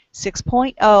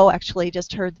 6.0, actually, I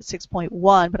just heard the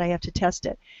 6.1, but I have to test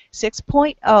it.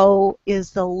 6.0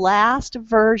 is the last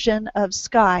version of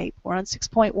Skype. We're on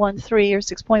 6.13 or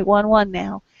 6.11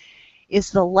 now.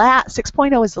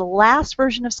 6.0 is the last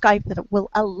version of Skype that will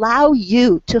allow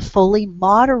you to fully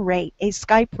moderate a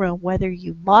Skype room, whether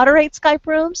you moderate Skype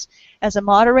rooms as a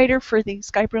moderator for the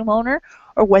Skype room owner,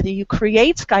 or whether you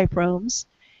create Skype rooms.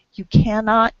 You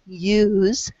cannot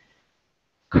use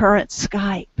current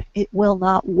Skype. It will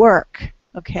not work,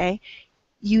 okay?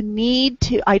 You need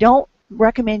to, I don't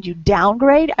recommend you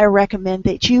downgrade, I recommend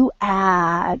that you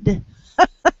add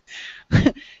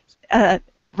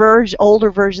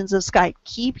older versions of Skype.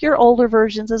 Keep your older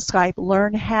versions of Skype.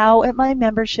 Learn how at my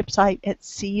membership site at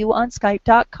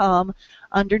seeyouonskype.com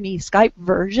underneath Skype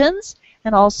Versions,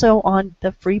 and also on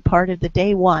the free part of the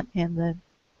day one. And the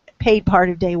paid part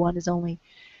of day one is only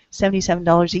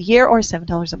 $77 a year or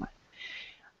 $7 a month.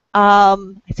 I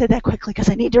said that quickly because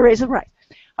I need to raise the price.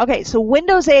 Okay, so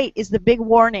Windows 8 is the big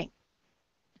warning.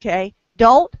 Okay,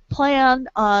 don't plan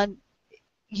on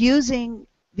using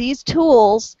these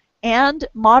tools and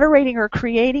moderating or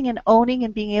creating and owning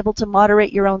and being able to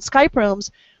moderate your own Skype rooms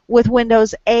with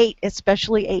Windows 8,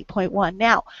 especially 8.1.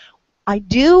 Now, I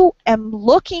am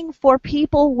looking for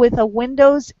people with a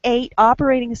Windows 8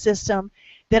 operating system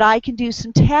that I can do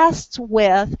some tests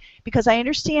with, because I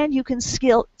understand you can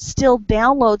still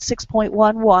download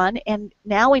 6.11, and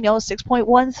now we know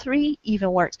 6.13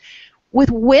 even works. With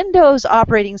Windows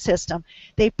operating system,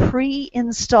 they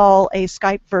pre-install a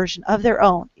Skype version of their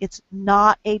own. It's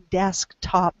not a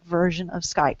desktop version of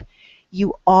Skype.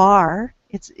 You are,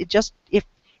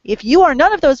 if you are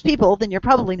none of those people, then you're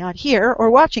probably not here or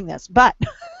watching this, but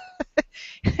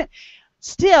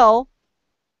still,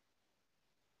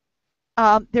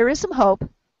 there is some hope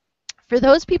for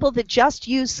those people that just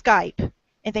use Skype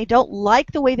and they don't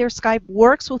like the way their Skype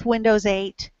works with Windows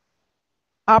 8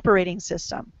 operating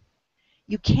system.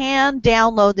 You can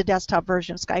download the desktop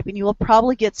version of Skype, and you will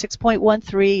probably get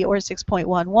 6.13 or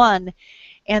 6.11.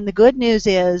 And the good news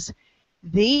is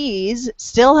these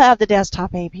still have the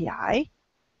desktop API,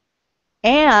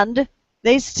 and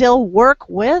they still work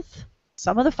with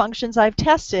some of the functions I've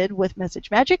tested with Message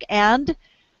Magic and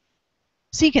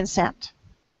Seek and Send.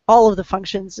 All of the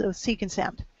functions of Seek and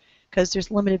Send, because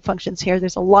there's limited functions here.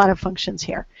 There's a lot of functions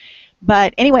here.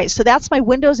 But anyway, so that's my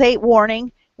Windows 8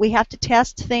 warning. We have to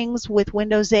test things with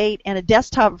Windows 8 and a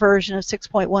desktop version of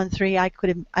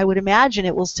 6.13. I would imagine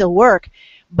it will still work,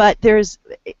 but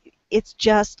it's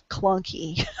just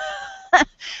clunky.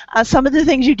 Some of the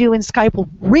things you do in Skype will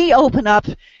reopen up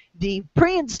the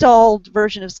pre-installed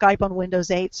version of Skype on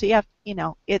Windows 8. So you have,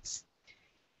 it's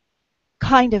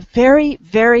kind of very,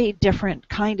 very different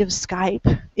kind of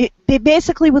Skype. They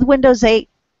basically, with Windows 8,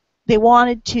 They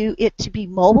wanted it to be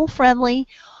mobile friendly,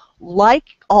 like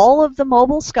all of the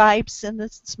mobile Skypes and the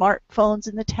smartphones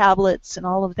and the tablets and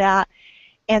all of that.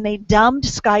 And they dumbed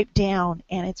Skype down,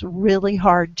 and it's really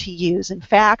hard to use. In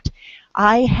fact,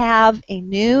 I have a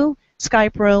new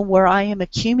Skype room where I am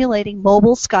accumulating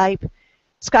mobile Skype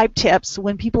tips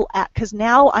when people ask, because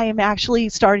now I am actually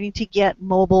starting to get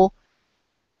mobile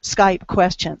Skype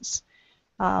questions.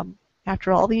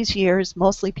 After all these years,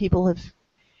 mostly people have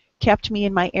kept me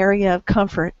in my area of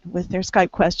comfort with their Skype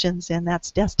questions, and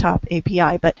that's Desktop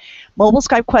API. But mobile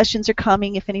Skype questions are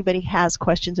coming. If anybody has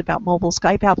questions about mobile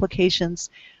Skype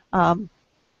applications,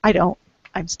 I don't.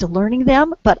 I'm still learning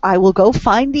them, but I will go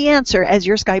find the answer as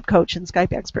your Skype coach and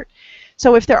Skype expert.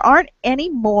 So if there aren't any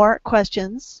more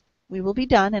questions, we will be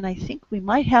done, and I think we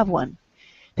might have one.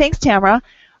 Thanks, Tamara.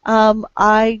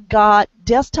 I got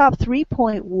Desktop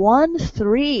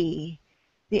 3.13.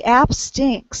 The app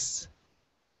stinks.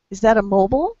 Is that a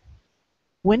mobile?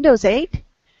 Windows 8?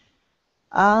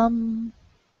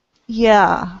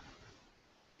 Yeah.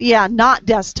 Yeah, not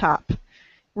desktop.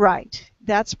 Right.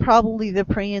 That's probably the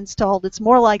pre-installed. It's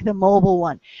more like the mobile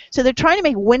one. So they're trying to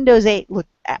make Windows 8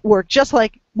 work just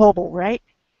like mobile, right?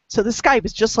 So the Skype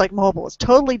is just like mobile. It's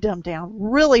totally dumbed down,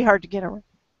 really hard to get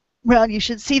around. You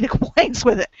should see the complaints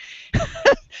with it.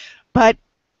 But,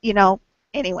 you know,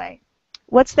 anyway.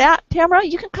 What's that, Tamara?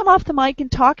 You can come off the mic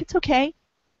and talk. It's okay.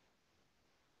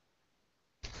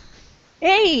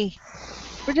 Hey,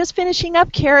 we're just finishing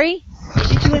up, Carrie.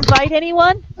 Did you invite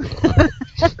anyone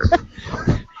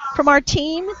from our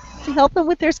team to help them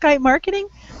with their Skype marketing?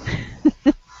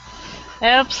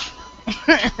 Oops.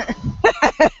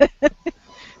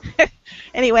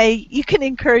 Anyway, you can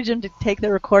encourage them to take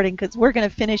the recording because we're going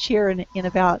to finish here in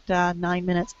about 9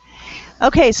 minutes.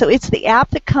 Okay, so it's the app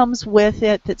that comes with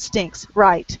it that stinks.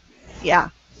 Right. Yeah.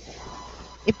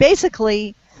 It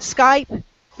basically, Skype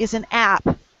is an app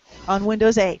on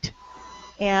Windows 8.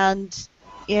 And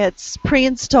it's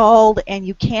pre-installed, and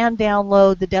you can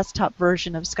download the desktop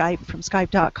version of Skype from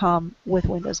Skype.com with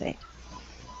Windows 8.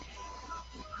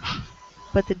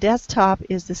 But the desktop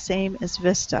is the same as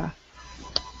Vista.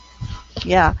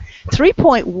 Yeah.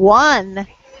 3.1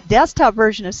 desktop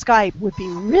version of Skype would be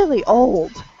really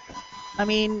old. I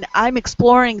mean, I'm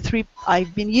exploring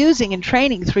I've been using and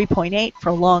training 3.8 for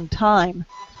a long time.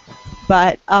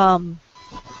 But in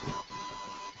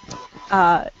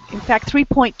fact,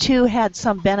 3.2 had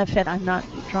some benefit. I'm not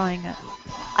drawing it.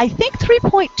 I think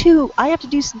 3.2, I have to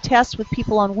do some tests with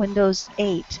people on Windows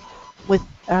 8 with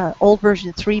old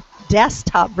version 3,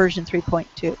 desktop version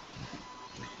 3.2.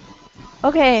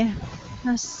 Okay,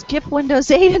 now skip Windows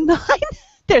 8 and 9.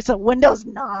 There's a Windows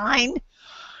 9.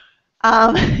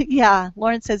 Yeah,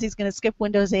 Lauren says he's going to skip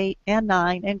Windows 8 and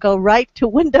 9 and go right to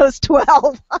Windows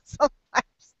 12.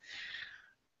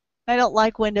 I don't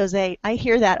like Windows 8. I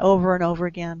hear that over and over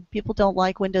again. People don't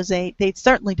like Windows 8. They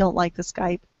certainly don't like the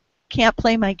Skype. Can't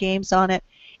play my games on it.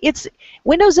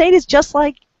 Windows 8 is just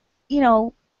like, you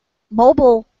know,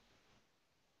 mobile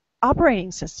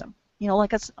operating system. You know,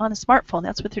 like on a smartphone.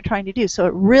 That's what they're trying to do. So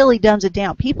it really dumbs it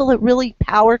down. People that really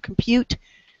power compute,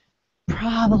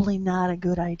 probably not a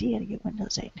good idea to get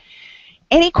Windows 8.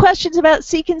 Any questions about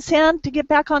Seek&Send to get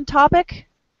back on topic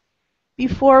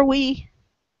before we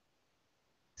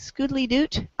scoodly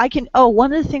doot?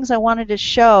 One of the things I wanted to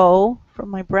show from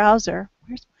my browser.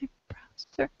 Where's my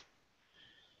browser?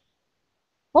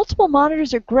 Multiple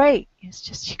monitors are great. It's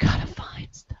just you gotta find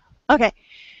stuff. Okay,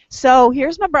 so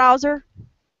here's my browser,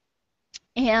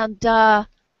 and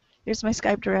here's my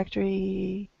Skype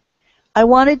directory. I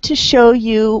wanted to show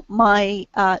you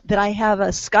that I have a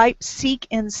Skype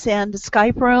Seek&Send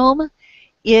Skype room.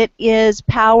 It is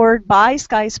powered by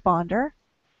Skysponder.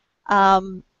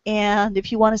 And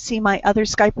if you want to see my other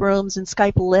Skype rooms and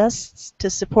Skype lists to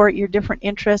support your different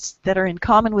interests that are in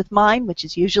common with mine, which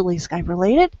is usually Skype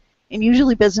related and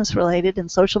usually business related and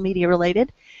social media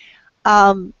related,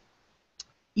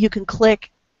 you can click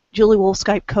Julie Wolf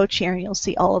Skype Coach here and you'll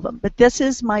see all of them. But this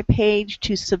is my page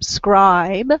to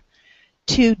subscribe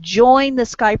to join the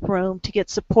Skype room to get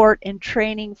support and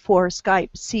training for Skype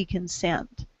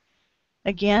Seek&Send.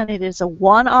 Again, it is a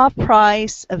one-off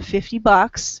price of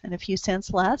 $50 and a few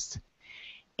cents less.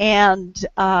 And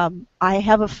I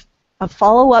have a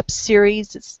follow-up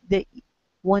series that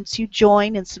once you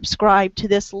join and subscribe to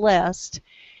this list,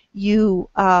 you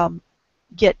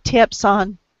get tips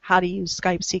on how to use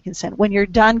Skype Seek&Send. When you're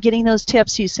done getting those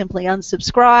tips, you simply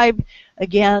unsubscribe.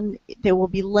 Again, there will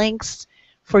be links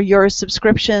for your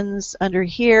subscriptions under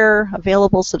here,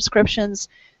 available subscriptions,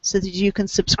 so that you can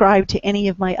subscribe to any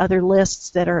of my other lists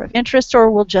that are of interest or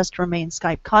will just remain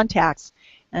Skype contacts.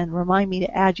 and remind me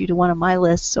to add you to one of my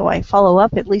lists so I follow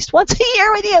up at least once a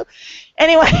year with you.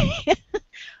 Anyway,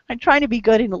 I'm trying to be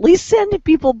good and at least send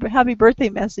people happy birthday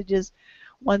messages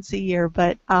once a year.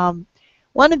 But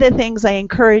one of the things I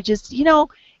encourage is,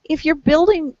 if you're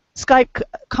building Skype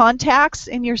contacts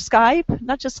in your Skype,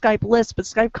 not just Skype lists, but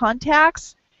Skype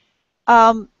contacts,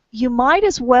 you might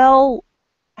as well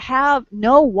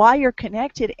know why you're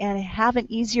connected and have an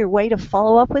easier way to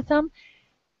follow up with them.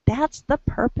 That's the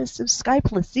purpose of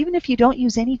Skype lists. Even if you don't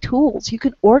use any tools, you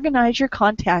can organize your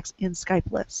contacts in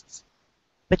Skype lists,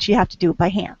 but you have to do it by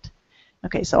hand.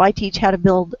 Okay, so I teach how to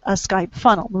build a Skype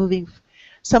funnel, moving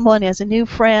someone as a new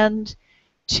friend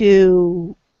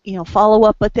to follow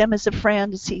up with them as a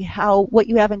friend to see what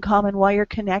you have in common, why you're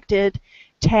connected,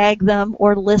 tag them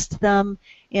or list them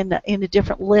in a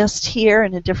different list here,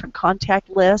 in a different contact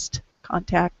list,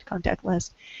 contact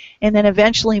list, and then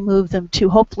eventually move them to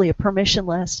hopefully a permission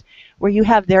list where you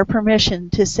have their permission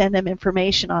to send them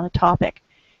information on a topic.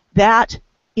 That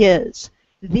is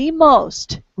the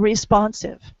most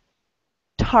responsive,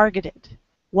 targeted,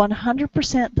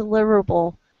 100%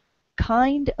 deliverable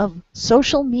kind of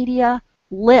social media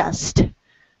list.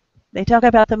 They talk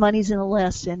about the money's in the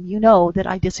list, and you know that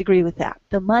I disagree with that.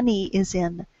 The money is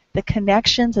in the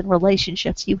connections and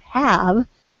relationships you have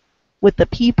with the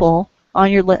people on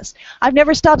your list. I've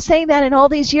never stopped saying that in all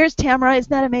these years, Tamara. Isn't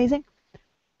that amazing?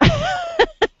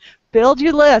 Build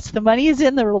your list. The money is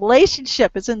in the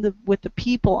relationship. It's with the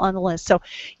people on the list. So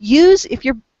if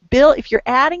you're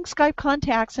adding Skype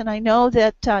contacts, and I know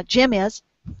that Jim is,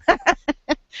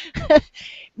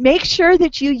 make sure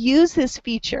that you use this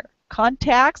feature,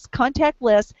 contacts, contact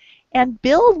lists, and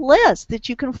build lists that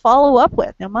you can follow up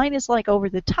with. Now mine is like over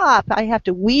the top. I have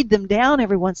to weed them down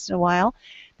every once in a while.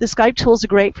 The Skype tools are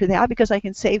great for that because I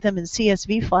can save them in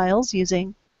CSV files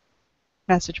using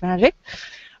Message Magic.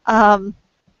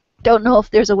 Don't know if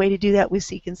there's a way to do that with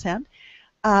Seek&Send.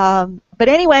 But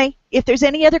anyway, if there's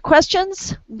any other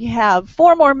questions, we have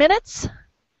 4 more minutes.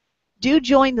 Do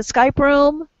join the Skype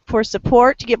room for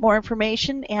support to get more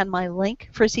information and my link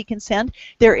for Seek&Send.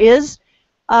 There is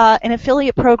an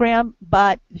affiliate program,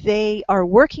 but they are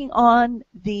working on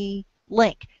the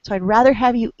link. So I'd rather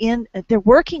have you in. They're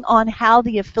working on how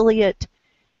the affiliate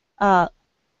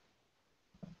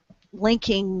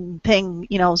linking thing,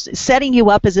 setting you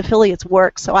up as affiliates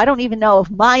works. So I don't even know if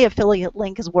my affiliate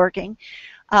link is working.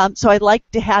 So I'd like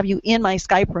to have you in my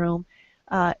Skype room,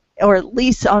 or at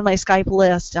least on my Skype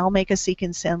list. I'll make a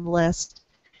Seek&Send list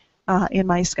in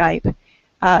my Skype.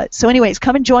 So anyways,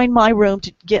 come and join my room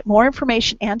to get more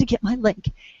information and to get my link.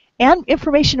 And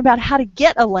information about how to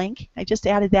get a link. I just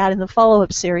added that in the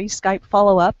follow-up series, Skype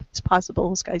follow-up. It's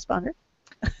possible with Skysponder.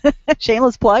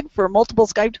 Shameless plug for multiple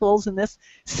Skype tools in this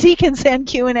Seek&Send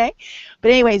Q&A.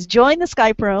 But anyways, join the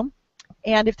Skype room.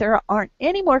 And if there aren't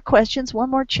any more questions,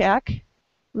 one more check.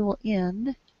 We will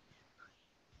end.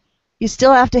 You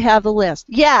still have to have the list.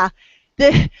 Yeah,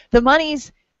 the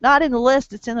money's not in the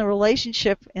list. It's in the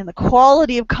relationship and the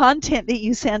quality of content that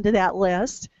you send to that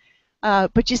list.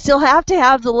 But you still have to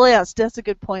have the list. That's a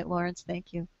good point, Lawrence.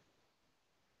 Thank you.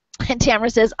 And Tamara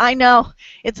says, I know.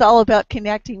 It's all about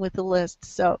connecting with the list.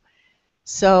 So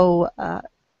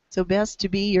best to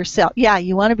be yourself. Yeah,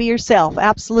 you want to be yourself.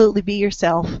 Absolutely be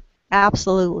yourself.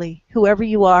 Absolutely. Whoever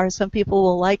you are. Some people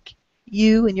will like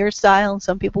you and your style, and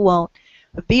some people won't.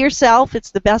 But be yourself. It's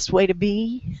the best way to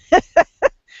be.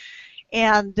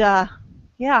 And,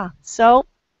 yeah, so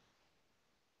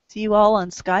see you all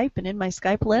on Skype and in my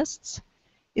Skype lists.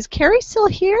 Is Carrie still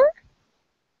here?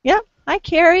 Yep. Hi,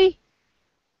 Carrie.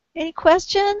 Any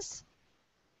questions?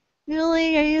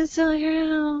 Julie, are you still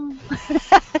here?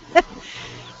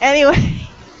 Anyway,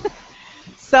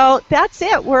 so that's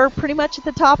it. We're pretty much at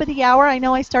the top of the hour. I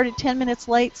know I started 10 minutes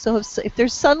late, so if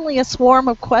there's suddenly a swarm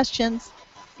of questions,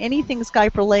 anything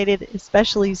Skype related,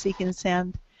 especially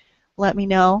Seek&Send, let me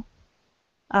know.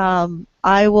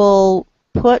 I will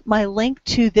put my link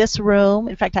to this room.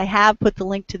 In fact, I have put the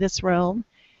link to this room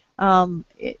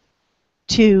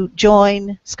to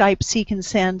join Skype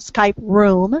Seek&Send Skype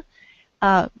room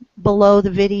below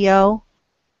the video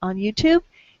on YouTube,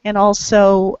 and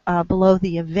also below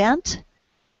the event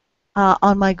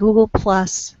on my Google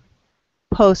Plus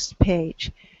post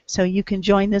page. So you can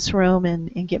join this room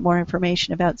and get more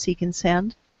information about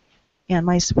Seek&Send and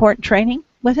my support and training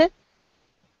with it.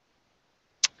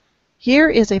 Here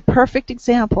is a perfect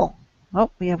example.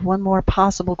 Oh, we have one more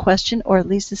possible question, or at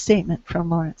least a statement from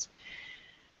Lawrence.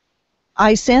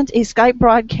 I sent a Skype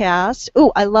broadcast.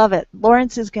 Oh, I love it.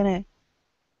 Lawrence is going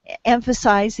to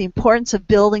emphasize the importance of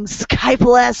building Skype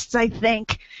lists, I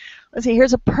think. Let's see,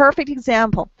 here's a perfect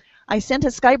example. I sent a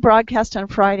Skype broadcast on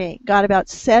Friday, got about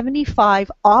 75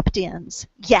 opt-ins.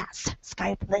 Yes,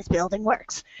 Skype List Building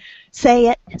works.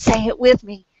 Say it with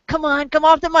me. Come on, come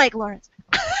off the mic, Lawrence.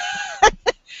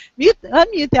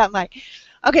 Unmute that mic.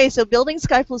 Okay, so building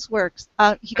Skype List works.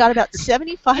 He got about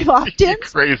 75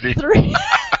 opt-ins. Crazy.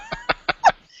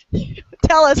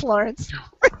 Tell us, Lawrence.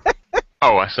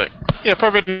 Oh, I see. Yeah,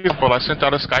 perfectly simple. I sent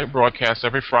out a Skype broadcast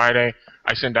every Friday.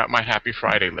 I send out my Happy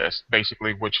Friday list,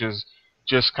 basically, which is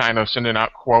just kind of sending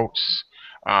out quotes,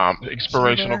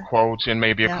 inspirational quotes, and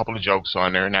maybe a couple of jokes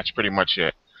on there, and that's pretty much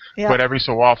it. Yep. But every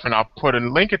so often, I'll put a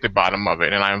link at the bottom of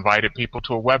it, and I invited people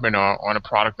to a webinar on a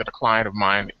product that a client of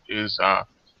mine is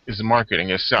marketing,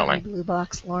 is selling. Blue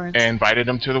box, Lawrence. And invited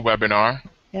them to the webinar.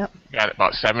 Yep. Got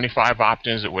about 75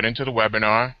 opt-ins that went into the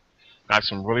webinar. Got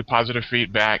some really positive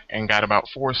feedback, and got about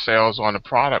 4 sales on the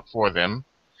product for them.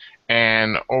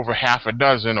 And over half a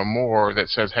dozen or more that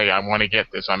says, hey, I want to get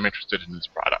this. I'm interested in this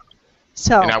product.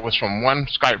 So, and that was from one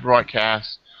Skype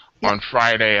broadcast on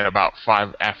Friday at about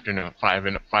 5 o'clock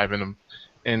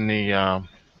in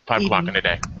the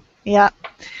day. Yeah.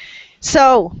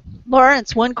 So,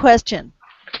 Lawrence, one question.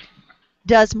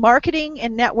 Does marketing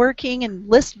and networking and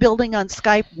list building on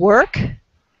Skype work?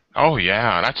 Oh,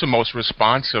 yeah. That's the most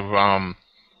responsive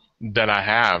that I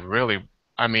have, really.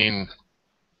 I mean,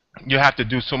 you have to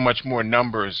do so much more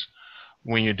numbers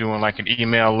when you're doing like an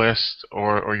email list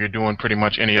or you're doing pretty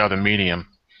much any other medium.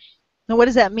 Now, what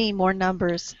does that mean, more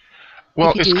numbers?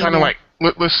 Well, it's kind of like,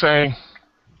 let's say,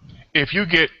 if you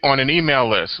get on an email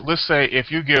list, let's say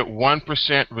if you get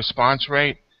 1% response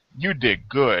rate, you did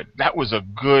good. That was a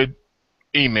good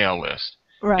email list.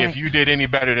 Right. If you did any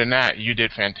better than that, you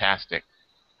did fantastic.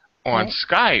 On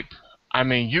Skype, I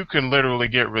mean, you can literally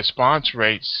get response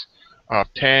rates of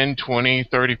 10, 20,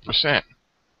 30%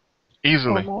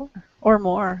 easily. Or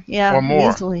more. Yeah, or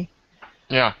more. Easily.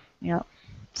 Yeah. Yeah.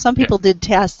 Some people did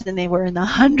tests and they were in the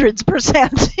hundreds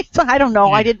percent. So I don't know.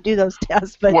 Yeah. I didn't do those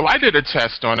tests, but well, I did a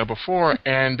test on it before,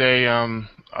 and a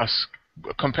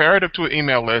comparative to an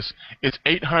email list, it's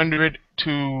 800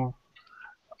 to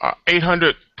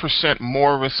 800%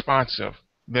 more responsive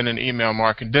than a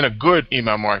good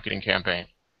email marketing campaign.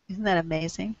 Isn't that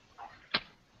amazing?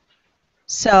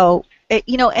 So,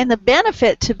 and the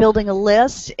benefit to building a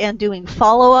list and doing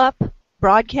follow-up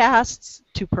broadcasts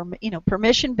to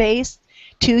permission-based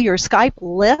to your Skype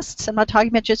lists. I'm not talking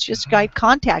about just your Skype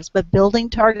contacts, but building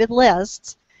targeted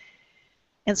lists.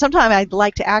 And sometime I'd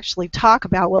like to actually talk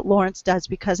about what Lawrence does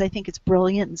because I think it's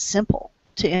brilliant and simple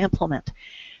to implement.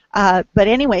 But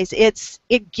anyways, it's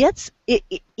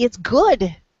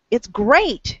good. It's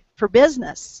great for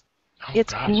business.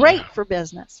 It's great for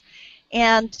business,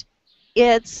 and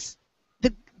it's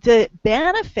the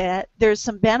benefit. There's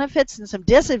some benefits and some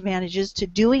disadvantages to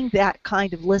doing that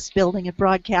kind of list building and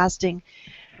broadcasting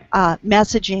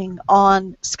messaging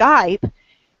on Skype.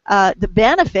 The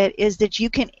benefit is that you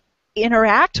can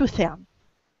interact with them.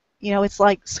 It's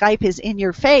like Skype is in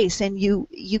your face, and you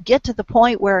get to the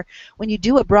point where when you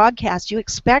do a broadcast, you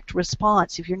expect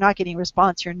response. If you're not getting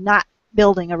response, you're not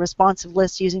building a responsive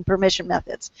list using permission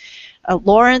methods.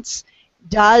 Lawrence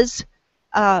does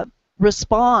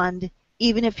respond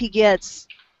even if he gets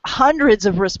hundreds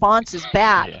of responses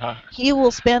back. Yeah. He will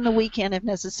spend the weekend if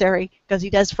necessary because he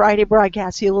does Friday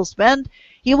broadcasts. He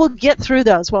will get through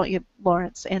those, won't you,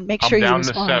 Lawrence? And make sure you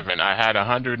respond. I'm down to 7. I had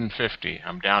 150.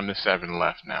 I'm down to 7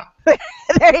 left now.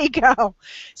 There you go.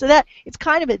 So that it's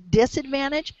kind of a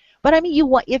disadvantage. But I mean,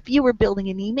 if you were building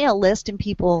an email list and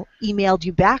people emailed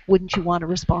you back, wouldn't you want to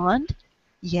respond?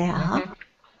 Yeah. Mm-hmm.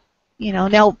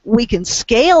 Now we can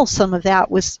scale some of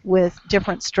that with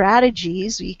different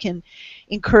strategies. We can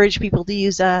encourage people to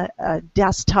use a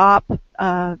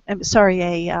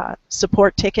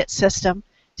support ticket system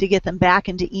to get them back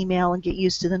into email and get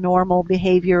used to the normal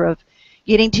behavior of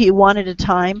getting to you one at a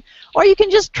time. Or you can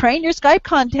just train your Skype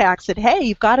contacts that, hey,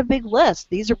 you've got a big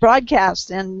list. These are broadcasts,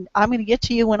 and I'm going to get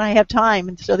to you when I have time,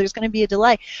 and so there's going to be a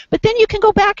delay. But then you can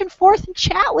go back and forth and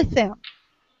chat with them.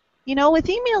 With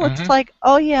email, it's like,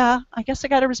 oh, yeah, I guess I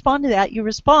got to respond to that. You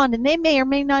respond, and they may or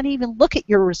may not even look at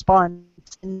your response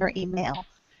in their email.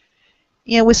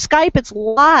 With Skype, it's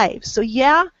live. So,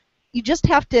 yeah, you just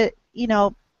have to,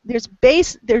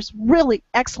 there's really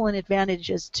excellent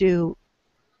advantages to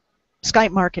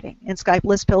Skype marketing and Skype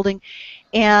list building,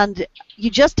 and you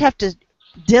just have to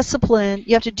discipline.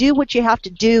 You have to do what you have to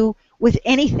do with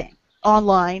anything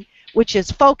online, which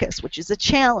is focus, which is a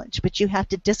challenge, but you have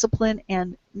to discipline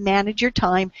and manage your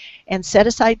time and set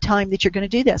aside time that you're going to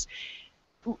do this.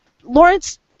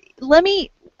 Lawrence,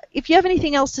 if you have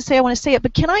anything else to say, I want to say it,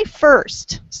 but can I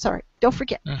first, sorry, don't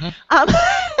forget,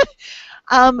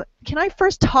 Can I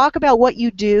first talk about what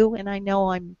you do? And I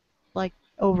know I'm like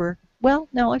over. Well,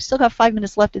 no, I've still got 5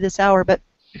 minutes left of this hour, but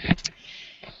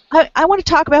I want to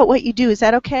talk about what you do. Is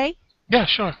that okay? Yeah,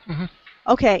 sure. Mm-hmm.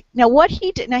 Okay. Now, what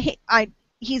he did. Now,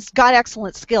 he's got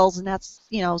excellent skills, and that's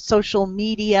social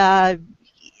media,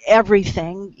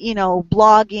 everything.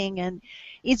 Blogging, and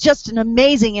he's just an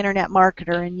amazing internet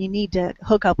marketer, and you need to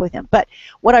hook up with him. But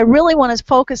what I really want to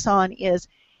focus on is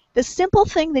the simple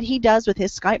thing that he does with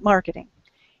his Skype marketing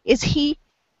is he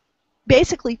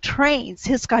basically trains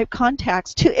his Skype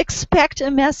contacts to expect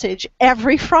a message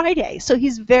every Friday. So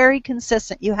he's very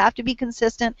consistent. You have to be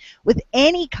consistent with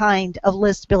any kind of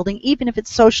list building, even if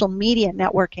it's social media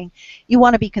networking. You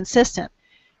want to be consistent,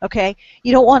 okay?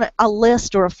 You don't want a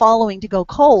list or a following to go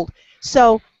cold.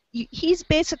 So he's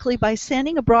basically, by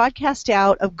sending a broadcast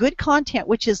out of good content,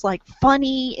 which is like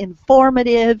funny,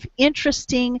 informative,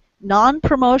 interesting,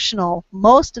 non-promotional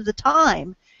most of the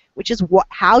time, which is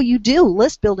how you do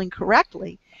list building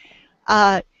correctly.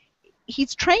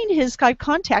 He's trained his Skype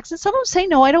contacts, and some of them say,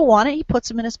 no, I don't want it. He puts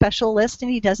them in a special list, and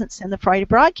he doesn't send the Friday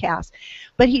broadcast.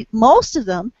 But most of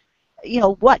them,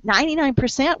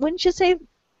 99%, wouldn't you say,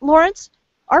 Lawrence,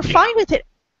 are fine with it.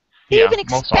 They even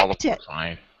expect it.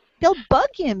 Fine. They'll bug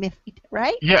him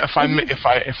right? Yeah, if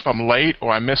I'm late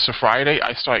or I miss a Friday,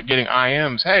 I start getting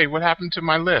IMs. Hey, what happened to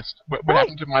my list? What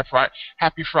happened to my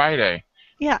Happy Friday?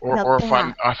 Yeah. Or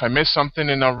if I miss something,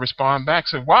 and I'll respond back,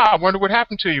 say, wow, I wonder what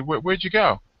happened to you. Where'd you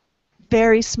go?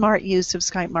 Very smart use of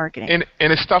Skype marketing. And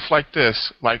it's stuff like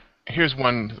this. Like, here's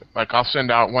one. Like, I'll send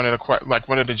out one of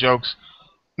the jokes.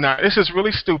 Now, this is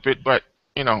really stupid, but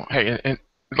hey, and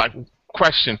like,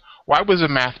 question: why was a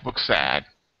math book sad?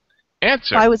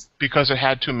 Answer: because it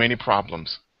had too many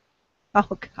problems. Oh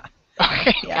God.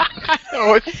 Yeah.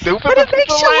 Oh, it's stupid, but it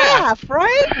makes you laugh,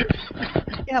 right?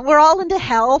 Yeah, we're all into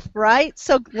health, right?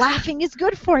 So laughing is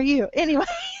good for you, anyway.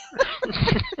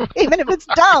 Even if it's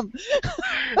dumb.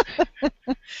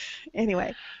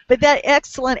 Anyway, but that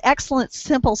excellent,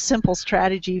 simple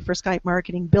strategy for Skype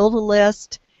marketing. Build a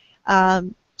list.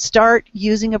 Start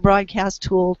using a broadcast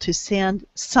tool to send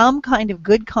some kind of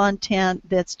good content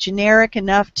that's generic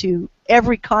enough to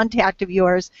every contact of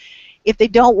yours. If they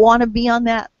don't want to be on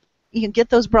that, you can get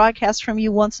those broadcasts from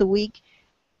you once a week.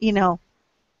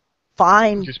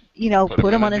 Fine.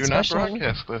 Put them on a special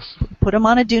broadcast list. Put them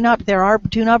on a There are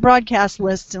do not broadcast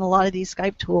lists in a lot of these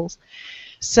Skype tools.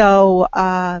 So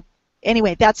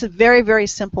anyway, that's a very, very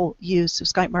simple use of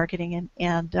Skype marketing,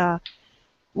 and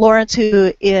Lawrence,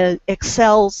 who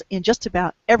excels in just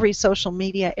about every social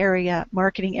media area,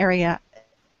 marketing area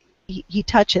he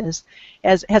touches,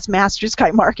 has mastered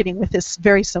Skype marketing with this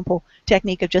very simple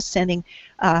technique of just sending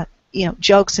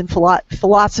jokes and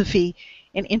philosophy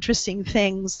and interesting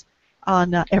things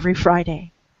on every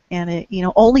Friday, and it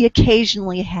only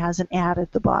occasionally has an ad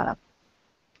at the bottom,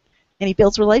 and he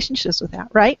builds relationships with that,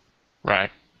 right?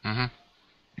 Right. Mm-hmm.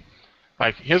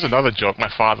 Like, here's another joke. My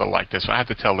father liked this, so I have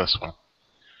to tell this one.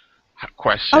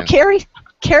 Question. Oh,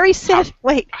 Carrie said,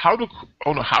 wait. How do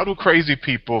crazy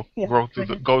people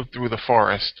go through the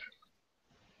forest?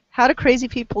 How do crazy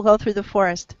people go through the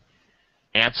forest?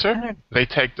 Answer: they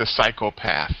take the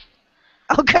psychopath.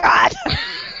 Oh God.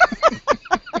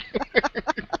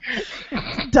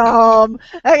 Dumb.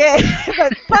 Okay,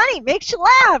 but funny, makes you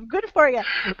laugh. Good for you.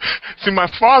 See,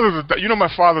 my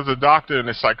father's a doctor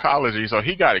in psychology, so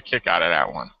he got a kick out of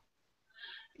that one.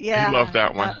 Yeah. He loved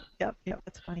that one. Yep,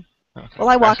 that's funny. Okay, well,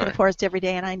 I walk in the forest every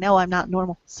day, and I know I'm not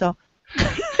normal, so.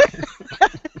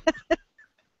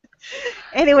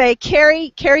 Anyway,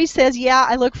 Carrie says, yeah,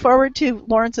 I look forward to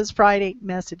Lawrence's Friday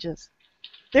messages.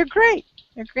 They're great.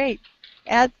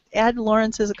 Add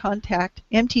Lawrence as a contact.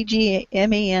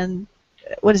 MTGMAN,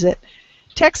 what is it?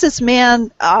 Texas Man.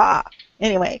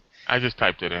 Anyway. I just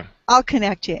typed it in. I'll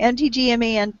connect you.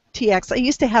 MTGMANTX. I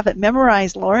used to have it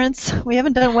memorized, Lawrence. We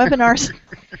haven't done webinars.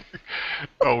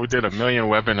 Oh, we did a million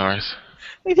webinars.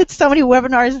 We did so many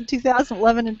webinars in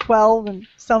 2011 and 12, and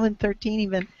some in 13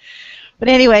 even. But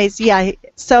anyways, yeah.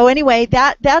 So anyway,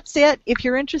 that's it. If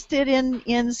you're interested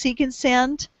in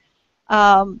Seek&Send,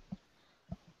 I'll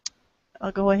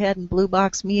go ahead and blue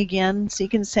box me again.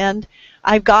 Seek&Send.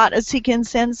 I've got a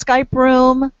Seek&Send Skype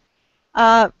room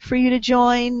for you to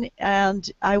join, and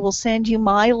I will send you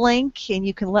my link, and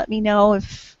you can let me know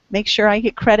make sure I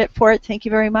get credit for it. Thank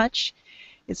you very much.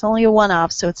 It's only a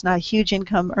one-off, so it's not a huge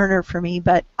income earner for me,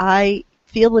 but I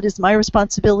feel it is my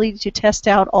responsibility to test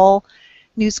out all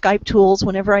new Skype tools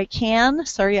whenever I can.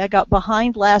 Sorry I got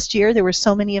behind last year. There were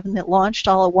so many of them that launched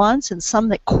all at once and some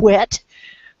that quit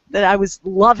that I was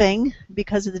loving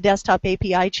because of the desktop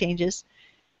API changes.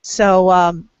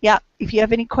 So, yeah, if you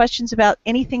have any questions about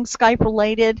anything Skype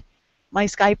related, My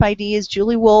Skype ID is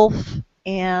Julie Wolf,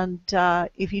 and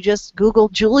if you just Google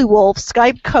Julie Wolf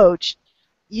Skype Coach,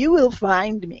 you will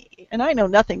find me. And I know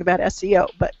nothing about SEO,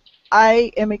 but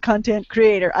I am a content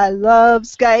creator. I love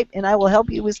Skype, and I will help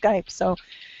you with Skype. So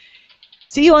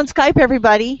see you on Skype,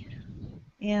 everybody.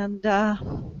 And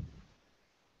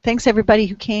thanks, everybody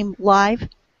who came live.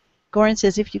 Goran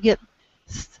says if you get,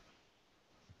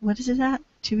 what is it that?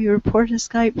 To be reported to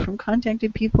Skype from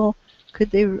contacted people, could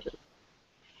they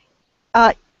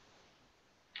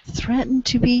threaten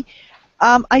to be?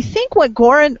 I think what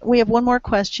Goran, we have one more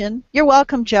question. You're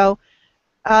welcome, Joe.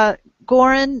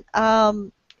 Goran,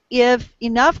 if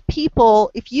enough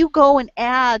people, if you go and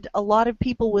add a lot of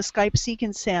people with Skype Seek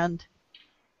and Send,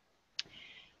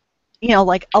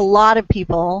 like a lot of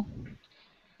people,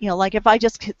 like if I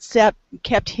just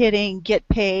kept hitting get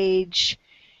page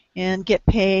and get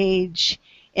page,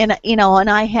 and and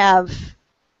I have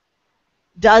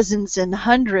dozens and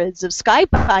hundreds of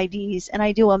Skype IDs, and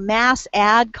I do a mass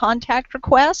add contact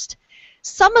request,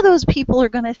 some of those people are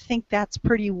going to think that's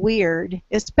pretty weird,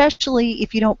 especially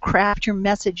if you don't craft your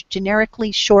message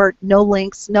generically short, no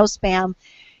links, no spam.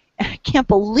 And I can't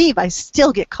believe I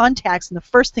still get contacts, and the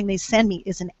first thing they send me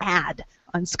is an ad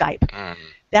on Skype.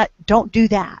 Don't do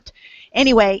that.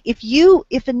 Anyway,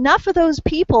 if enough of those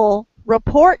people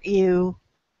report you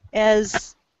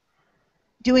as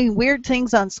doing weird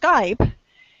things on Skype,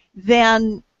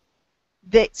 then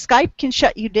Skype can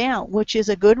shut you down, which is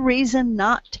a good reason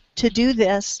not to do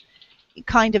this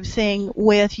kind of thing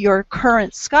with your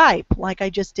current Skype, like I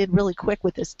just did really quick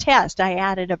with this test. I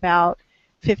added about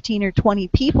 15 or 20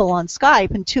 people on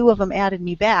Skype, and 2 of them added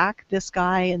me back, this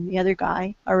guy and the other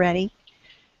guy already,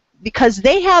 because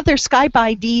they have their Skype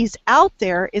IDs out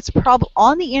there. It's probably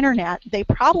on the internet. They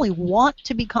probably want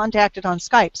to be contacted on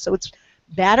Skype, so it's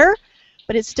better,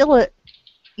 but it's still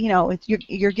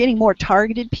you're getting more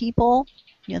targeted people.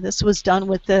 This was done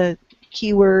with the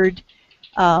keyword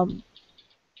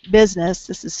business.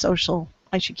 This is social.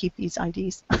 I should keep these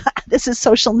IDs. This is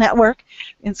social network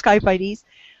and Skype IDs.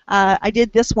 I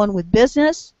did this one with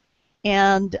business,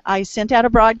 and I sent out a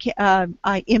broadcast.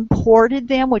 I imported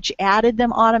them, which added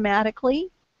them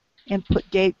automatically, and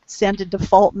send a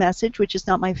default message, which is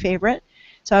not my favorite.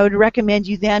 So I would recommend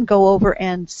you then go over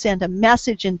and send a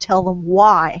message and tell them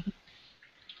why.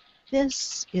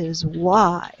 This is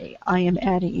why I am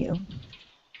adding you.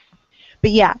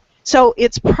 But yeah, so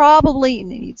it's probably,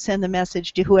 you'd send the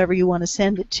message to whoever you want to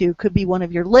send it to. It could be one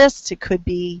of your lists. It could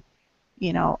be,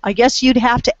 I guess you'd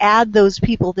have to add those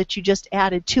people that you just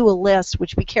added to a list,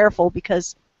 which be careful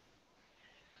because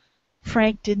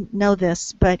Frank didn't know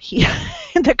this, but he,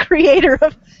 the creator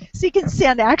of Seek and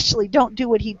Send, actually don't do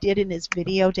what he did in his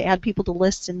video to add people to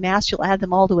lists in mass. You'll add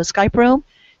them all to a Skype room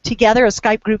together, a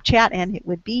Skype group chat, and it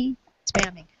would be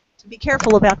spamming. So be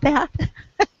careful about that.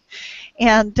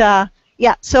 And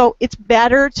yeah, so it's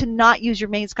better to not use your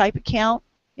main Skype account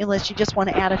unless you just want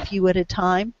to add a few at a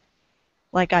time,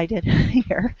 like I did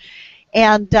here.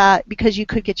 And because you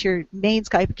could get your main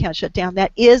Skype account shut down.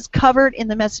 That is covered in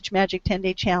the Message Magic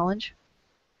 10-Day Challenge.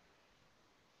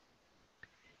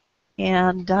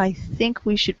 And I think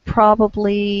we should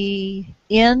probably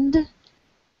end,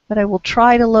 but I will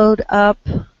try to load up.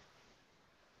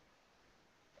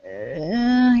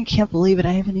 I can't believe it.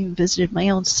 I haven't even visited my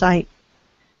own site.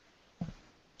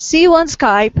 See You on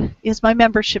Skype is my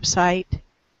membership site.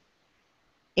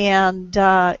 And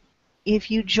if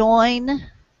you join,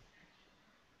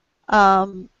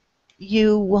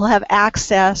 you will have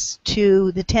access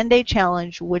to the 10-day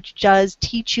challenge, which does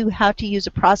teach you how to use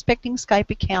a prospecting Skype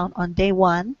account on day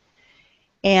 1.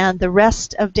 And the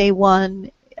rest of day 1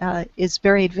 is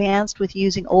very advanced with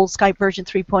using old Skype version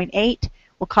 3.8.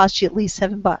 Will cost you at least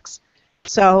 $7.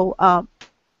 So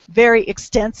very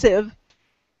extensive,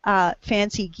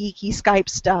 fancy, geeky Skype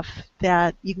stuff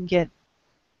that you can get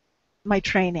my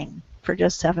training for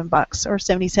just $7 or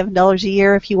 $77 a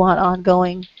year if you want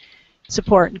ongoing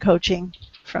support and coaching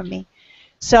from me.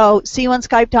 So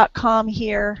seeyouonskype.com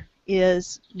here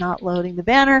is not loading the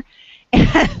banner.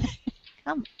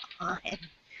 Come on.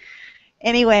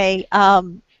 Anyway,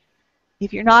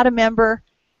 if you're not a member,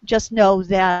 just know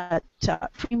that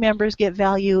free members get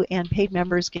value and paid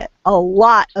members get a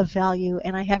lot of value,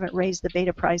 and I haven't raised the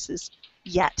beta prices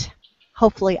yet.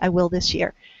 Hopefully I will this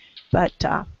year. But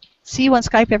see you on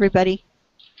Skype, everybody.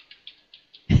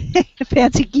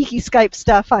 Fancy, geeky Skype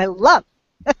stuff I love.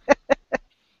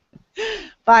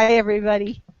 Bye,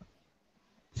 everybody.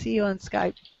 See you on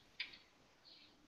Skype.